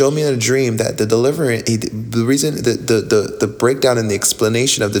 So he showed me in a dream that the deliverance, the reason, the breakdown and the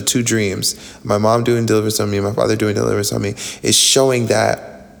explanation of the two dreams, my mom doing deliverance on me, my father doing deliverance on me, is showing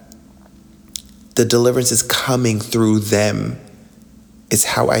that the deliverance is coming through them. It's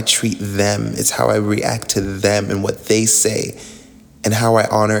how I treat them. It's how I react to them and what they say and how I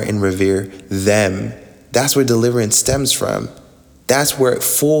honor and revere them. That's where deliverance stems from. That's where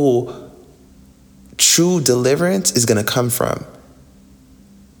full, true deliverance is going to come from.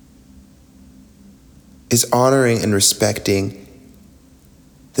 Is honoring and respecting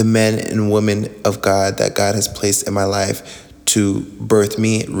the men and women of God that God has placed in my life to birth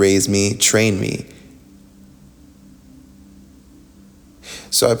me, raise me, train me.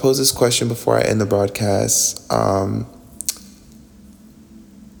 So I pose this question before I end the broadcast.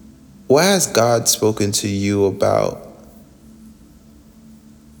 What has God spoken to you about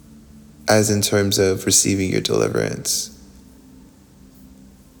as in terms of receiving your deliverance?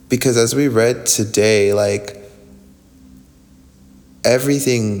 Because as we read today, like,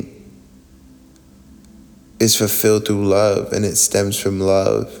 everything is fulfilled through love, and it stems from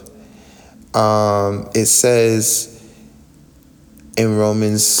love. It says in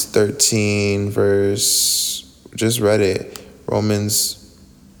Romans 13 verse, just read it, Romans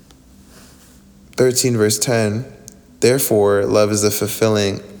 13 verse 10, therefore love is the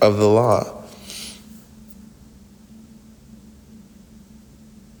fulfilling of the law.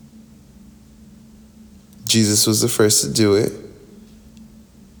 Jesus was the first to do it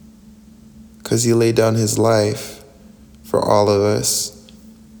because he laid down his life for all of us.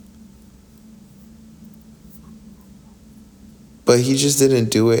 But he just didn't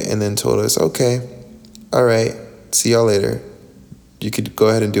do it and then told us, okay, all right, see y'all later. You could go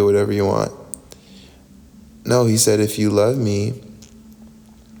ahead and do whatever you want. No, he said, if you love me,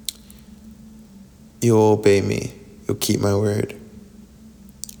 you'll obey me. You'll keep my word.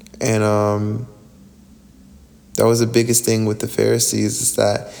 And that was the biggest thing with the Pharisees, is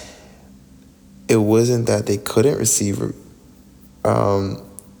that it wasn't that they couldn't receive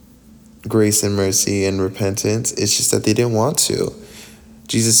grace and mercy and repentance. It's just that they didn't want to.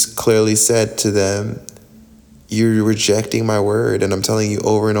 Jesus clearly said to them, you're rejecting my word, and I'm telling you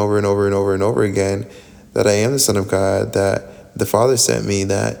over and over and over and over and over again that I am the Son of God, that the Father sent me,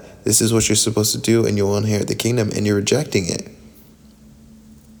 that this is what you're supposed to do and you'll inherit the kingdom, and you're rejecting it.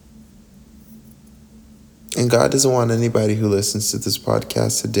 And God doesn't want anybody who listens to this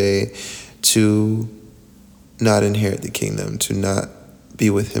podcast today to not inherit the kingdom, to not be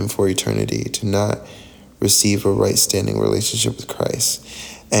with him for eternity, to not receive a right standing relationship with Christ.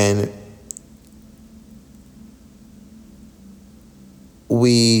 And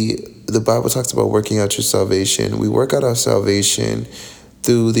the Bible talks about working out your salvation. We work out our salvation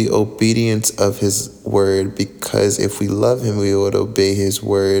through the obedience of his word, because if we love him, we would obey his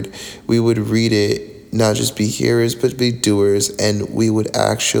word. We would read it, not just be hearers, but be doers, and we would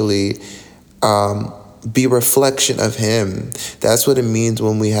actually be a reflection of him. That's what it means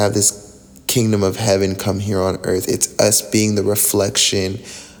when we have this kingdom of heaven come here on earth. It's us being the reflection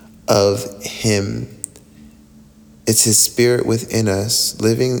of him. It's his spirit within us,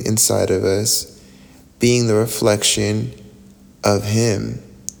 living inside of us, being the reflection of him.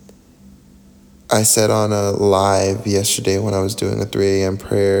 I said on a live yesterday when I was doing a 3 a.m.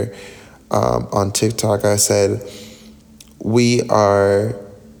 prayer on TikTok, I said, we are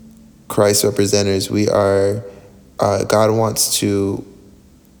Christ representatives. We are, God wants to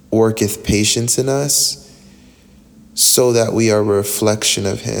work with patience in us so that we are a reflection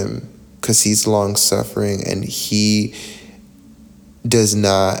of him, because he's long suffering and he's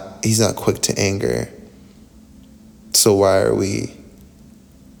not quick to anger. So why are we?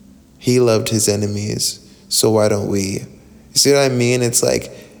 He loved his enemies, so why don't we? You see what I mean? It's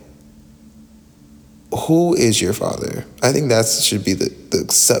like, who is your father? I think that should be the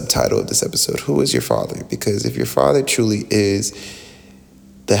subtitle of this episode. Who is your father? Because if your father truly is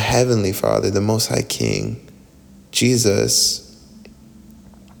the heavenly Father, the Most High King, Jesus,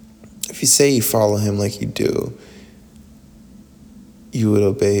 if you say you follow him like you do, you would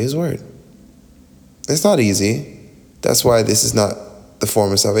obey his word. It's not easy. That's why this is not the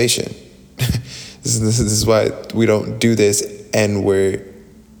form of salvation. This is why we don't do this and we're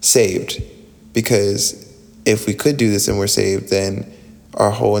saved. Because if we could do this and we're saved, then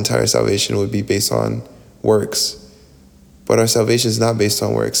our whole entire salvation would be based on works. But our salvation is not based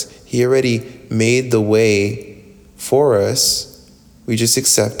on works. He already made the way for us. We just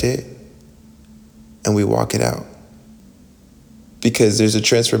accept it and we walk it out. Because there's a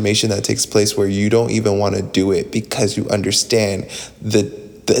transformation that takes place where you don't even want to do it because you understand the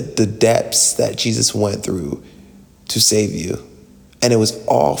depths that Jesus went through to save you. And it was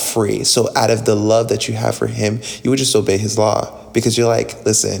all free. So out of the love that you have for him, you would just obey his law. Because you're like,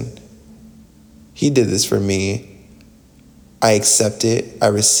 listen, he did this for me. I accept it. I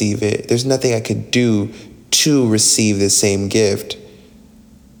receive it. There's nothing I could do to receive the same gift.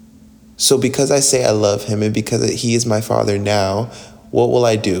 So because I say I love him and because he is my father now, what will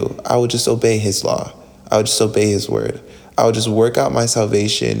I do? I will just obey his law. I will just obey his word. I will just work out my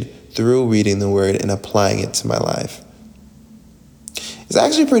salvation through reading the word and applying it to my life. It's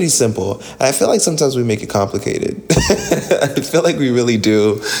actually pretty simple. And I feel like sometimes we make it complicated. I feel like we really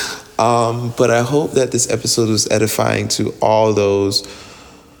do. But I hope that this episode was edifying to all those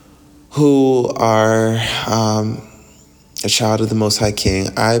who are a child of the Most High King.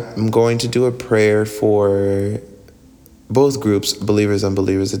 I'm going to do a prayer for both groups, believers and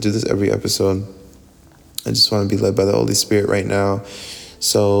unbelievers. I do this every episode. I just want to be led by the Holy Spirit right now.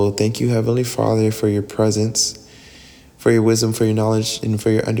 So thank you, Heavenly Father, for your presence, for your wisdom, for your knowledge, and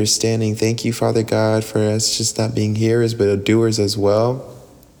for your understanding. Thank you, Father God, for us just not being hearers, but doers as well.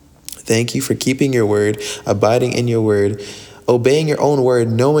 Thank you for keeping your word, abiding in your word, obeying your own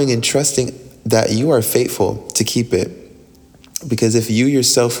word, knowing and trusting that you are faithful to keep it. Because if you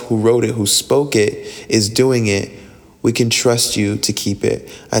yourself who wrote it, who spoke it, is doing it, we can trust you to keep it.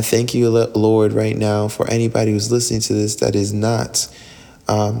 I thank you, Lord, right now for anybody who's listening to this that is not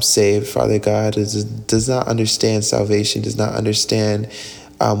saved, Father God, does not understand salvation, does not understand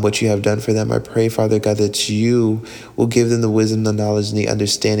what you have done for them. I pray, Father God, that you will give them the wisdom, the knowledge, and the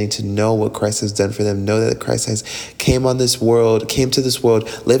understanding to know what Christ has done for them. Know that Christ came to this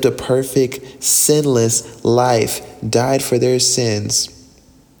world, lived a perfect, sinless life, died for their sins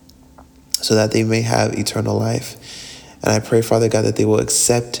so that they may have eternal life. And I pray, Father God, that they will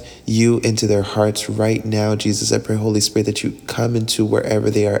accept you into their hearts right now. Jesus, I pray, Holy Spirit, that you come into wherever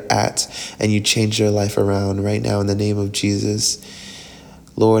they are at and you change their life around right now in the name of Jesus.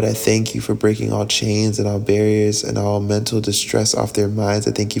 Lord, I thank you for breaking all chains and all barriers and all mental distress off their minds.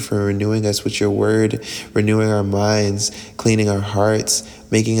 I thank you for renewing us with your word, renewing our minds, cleaning our hearts,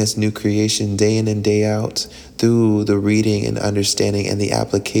 making us new creation day in and day out through the reading and understanding and the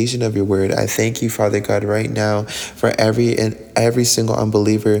application of your word. I thank you, Father God, right now for every single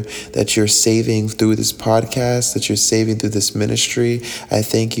unbeliever that you're saving through this podcast, that you're saving through this ministry. I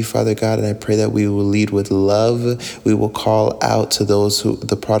thank you, Father God, and I pray that we will lead with love. We will call out to those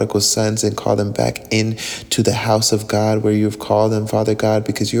the prodigal sons, and call them back into the house of God where you've called them, Father God,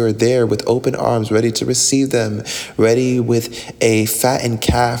 because you are there with open arms, ready to receive them, ready with a fattened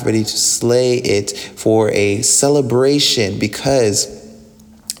calf, ready to slay it for a celebration, because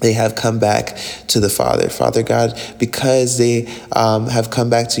they have come back to the Father. Father God, because they have come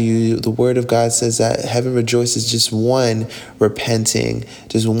back to you, the word of God says that heaven rejoices just one repenting,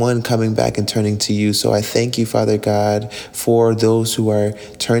 just one coming back and turning to you. So I thank you, Father God, for those who are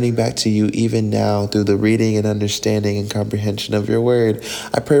turning back to you even now through the reading and understanding and comprehension of your word.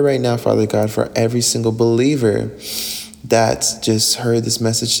 I pray right now, Father God, for every single believer that just heard this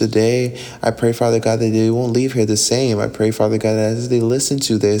message today. I pray, Father God, that they won't leave here the same. I pray, Father God, that as they listen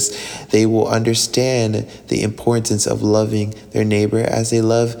to this, they will understand the importance of loving their neighbor as they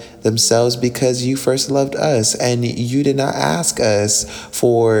love themselves, because you first loved us and you did not ask us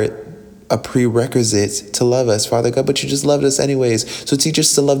for a prerequisite to love us, Father God, but you just loved us anyways. So teach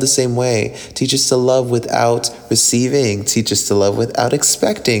us to love the same way. Teach us to love without receiving. Teach us to love without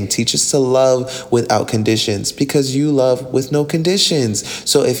expecting. Teach us to love without conditions, because you love with no conditions.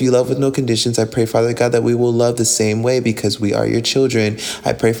 So if you love with no conditions, I pray, Father God, that we will love the same way because we are your children.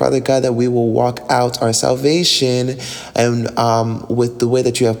 I pray, Father God, that we will walk out our salvation and with the way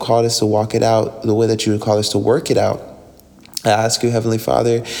that you have called us to walk it out, the way that you have called us to work it out. I ask you, Heavenly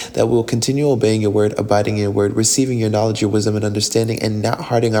Father, that we'll continue obeying your word, abiding in your word, receiving your knowledge, your wisdom, and understanding, and not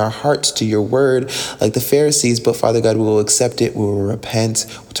hardening our hearts to your word like the Pharisees. But Father God, we will accept it, we will repent,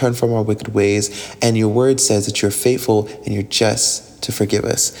 we'll turn from our wicked ways. And your word says that you're faithful and you're just to forgive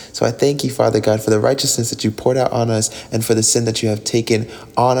us. So I thank you, Father God, for the righteousness that you poured out on us and for the sin that you have taken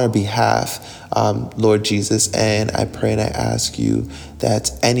on our behalf, Lord Jesus. And I pray and I ask you that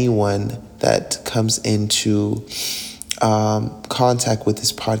anyone that comes into contact with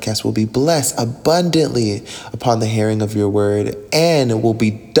this podcast will be blessed abundantly upon the hearing of your word, and will be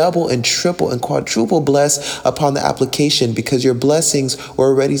double and triple and quadruple blessed upon the application, because your blessings were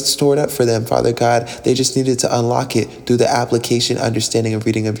already stored up for them, Father God. They just needed to unlock it through the application, understanding, and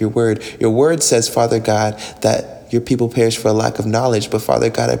reading of your word. Your word says, Father God, that your people perish for a lack of knowledge. But Father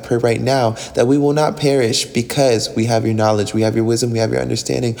God, I pray right now that we will not perish because we have your knowledge, we have your wisdom, we have your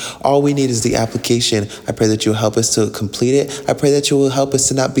understanding. All we need is the application. I pray that you'll help us to complete it. I pray that you will help us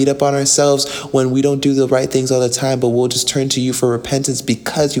to not beat up on ourselves when we don't do the right things all the time, but we'll just turn to you for repentance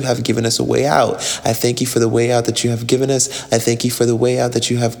because you have given us a way out. I thank you for the way out that you have given us. I thank you for the way out that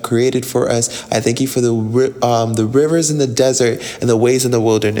you have created for us. I thank you for the rivers in the desert and the ways in the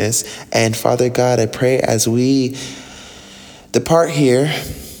wilderness. And Father God, I pray as we depart here,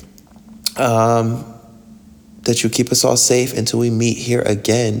 that you keep us all safe until we meet here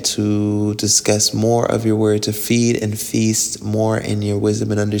again to discuss more of your word, to feed and feast more in your wisdom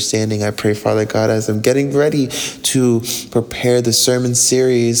and understanding. I pray, Father God, as I'm getting ready to prepare the sermon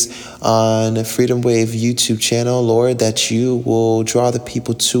series on Freedom Wave YouTube channel, Lord, that you will draw the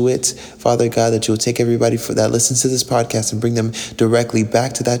people to it. Father God, that you will take everybody that listens to this podcast and bring them directly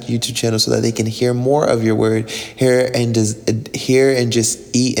back to that YouTube channel so that they can hear more of your word, hear and just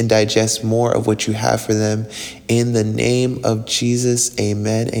eat and digest more of what you have for them. In the name of Jesus,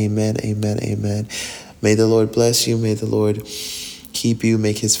 amen, amen, amen, amen. May the Lord bless you. May the Lord keep you,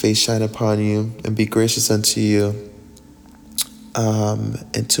 make his face shine upon you, and be gracious unto you.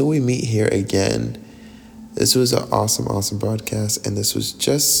 Until we meet here again, this was an awesome broadcast, and this was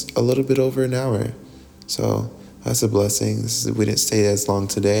just a little bit over an hour. So that's a blessing. We didn't stay as long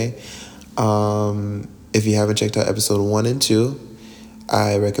today. If you haven't checked out episode 1 and 2,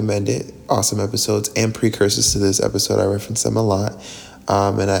 I recommend it. Awesome episodes and precursors to this episode. I reference them a lot.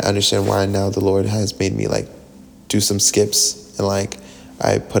 And I understand why now the Lord has made me do some skips, and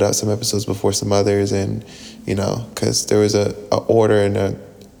I put out some episodes before some others, and because there was a order and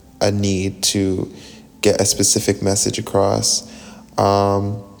a need to get a specific message across.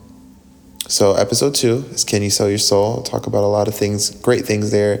 So episode 2 is Can You Sell Your Soul? I'll talk about a lot of things, great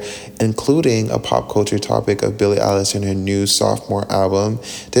things there, including a pop culture topic of Billie Eilish and her new sophomore album.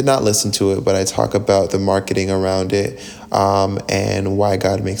 Did not listen to it, but I talk about the marketing around it, and why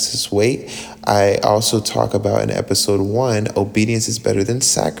God makes us wait. I also talk about in episode 1, obedience is better than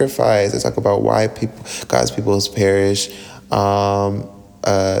sacrifice. I talk about why God's people perish.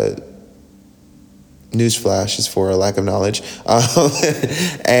 Newsflash is for a lack of knowledge.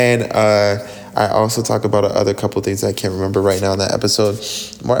 And I also talk about other couple things I can't remember right now in that episode.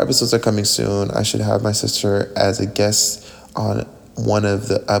 More episodes are coming soon. I should have my sister as a guest on one of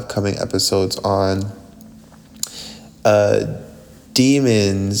the upcoming episodes on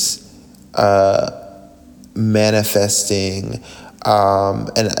demons manifesting. And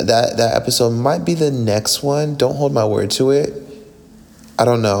that episode might be the next one. Don't hold my word to it. I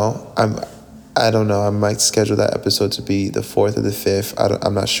don't know. I don't know. I might schedule that episode to be the 4th or the 5th.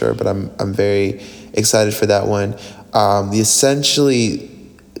 I'm not sure, but I'm very excited for that one.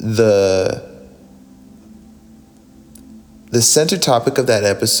 the center topic of that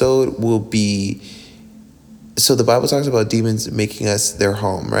episode will be, so the Bible talks about demons making us their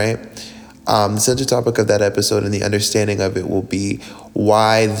home, right? The center topic of that episode and the understanding of it will be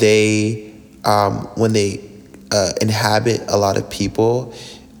why they, when they inhabit a lot of people,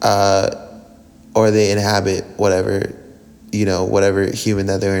 or they inhabit whatever, whatever human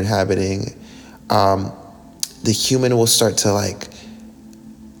that they're inhabiting, the human will start to like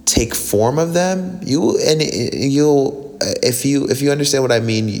take form of them. You'll if you understand what I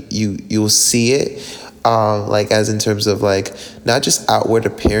mean, you'll see it. Like as in terms of like not just outward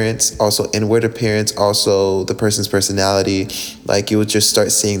appearance, also inward appearance, also the person's personality. Like you would just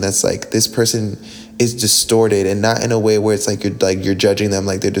start seeing that's like this person is distorted, and not in a way where it's like you're judging them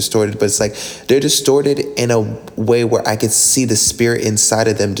like they're distorted, but it's like they're distorted in a way where I could see the spirit inside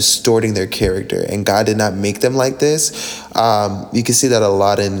of them distorting their character, and God did not make them like this. You can see that a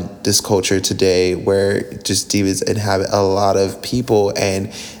lot in this culture today, where just demons inhabit a lot of people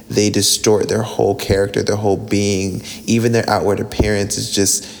and they distort their whole character, their whole being. Even their outward appearance is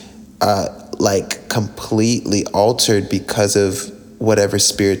just like completely altered because of whatever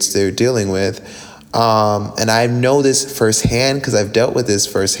spirits they're dealing with. And I know this firsthand because I've dealt with this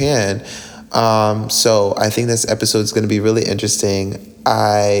firsthand. So I think this episode is going to be really interesting.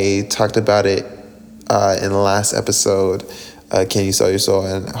 I talked about it in the last episode, Can You Sell Your Soul?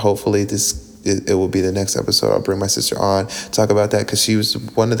 And hopefully it will be the next episode. I'll bring my sister on, talk about that, because she was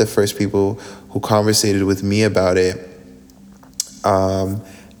one of the first people who conversated with me about it.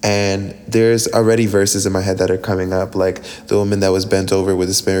 And there's already verses in my head that are coming up, like the woman that was bent over with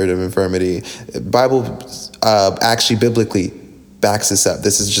the spirit of infirmity. Bible actually biblically backs this up.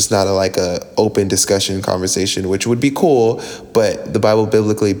 This is just not a open discussion conversation, which would be cool, but the Bible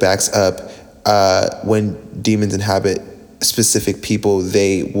biblically backs up when demons inhabit specific people,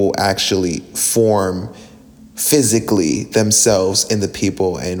 they will actually form physically themselves in the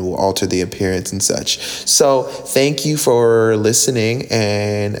people and will alter the appearance and such. So thank you for listening,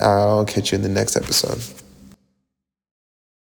 and I'll catch you in the next episode.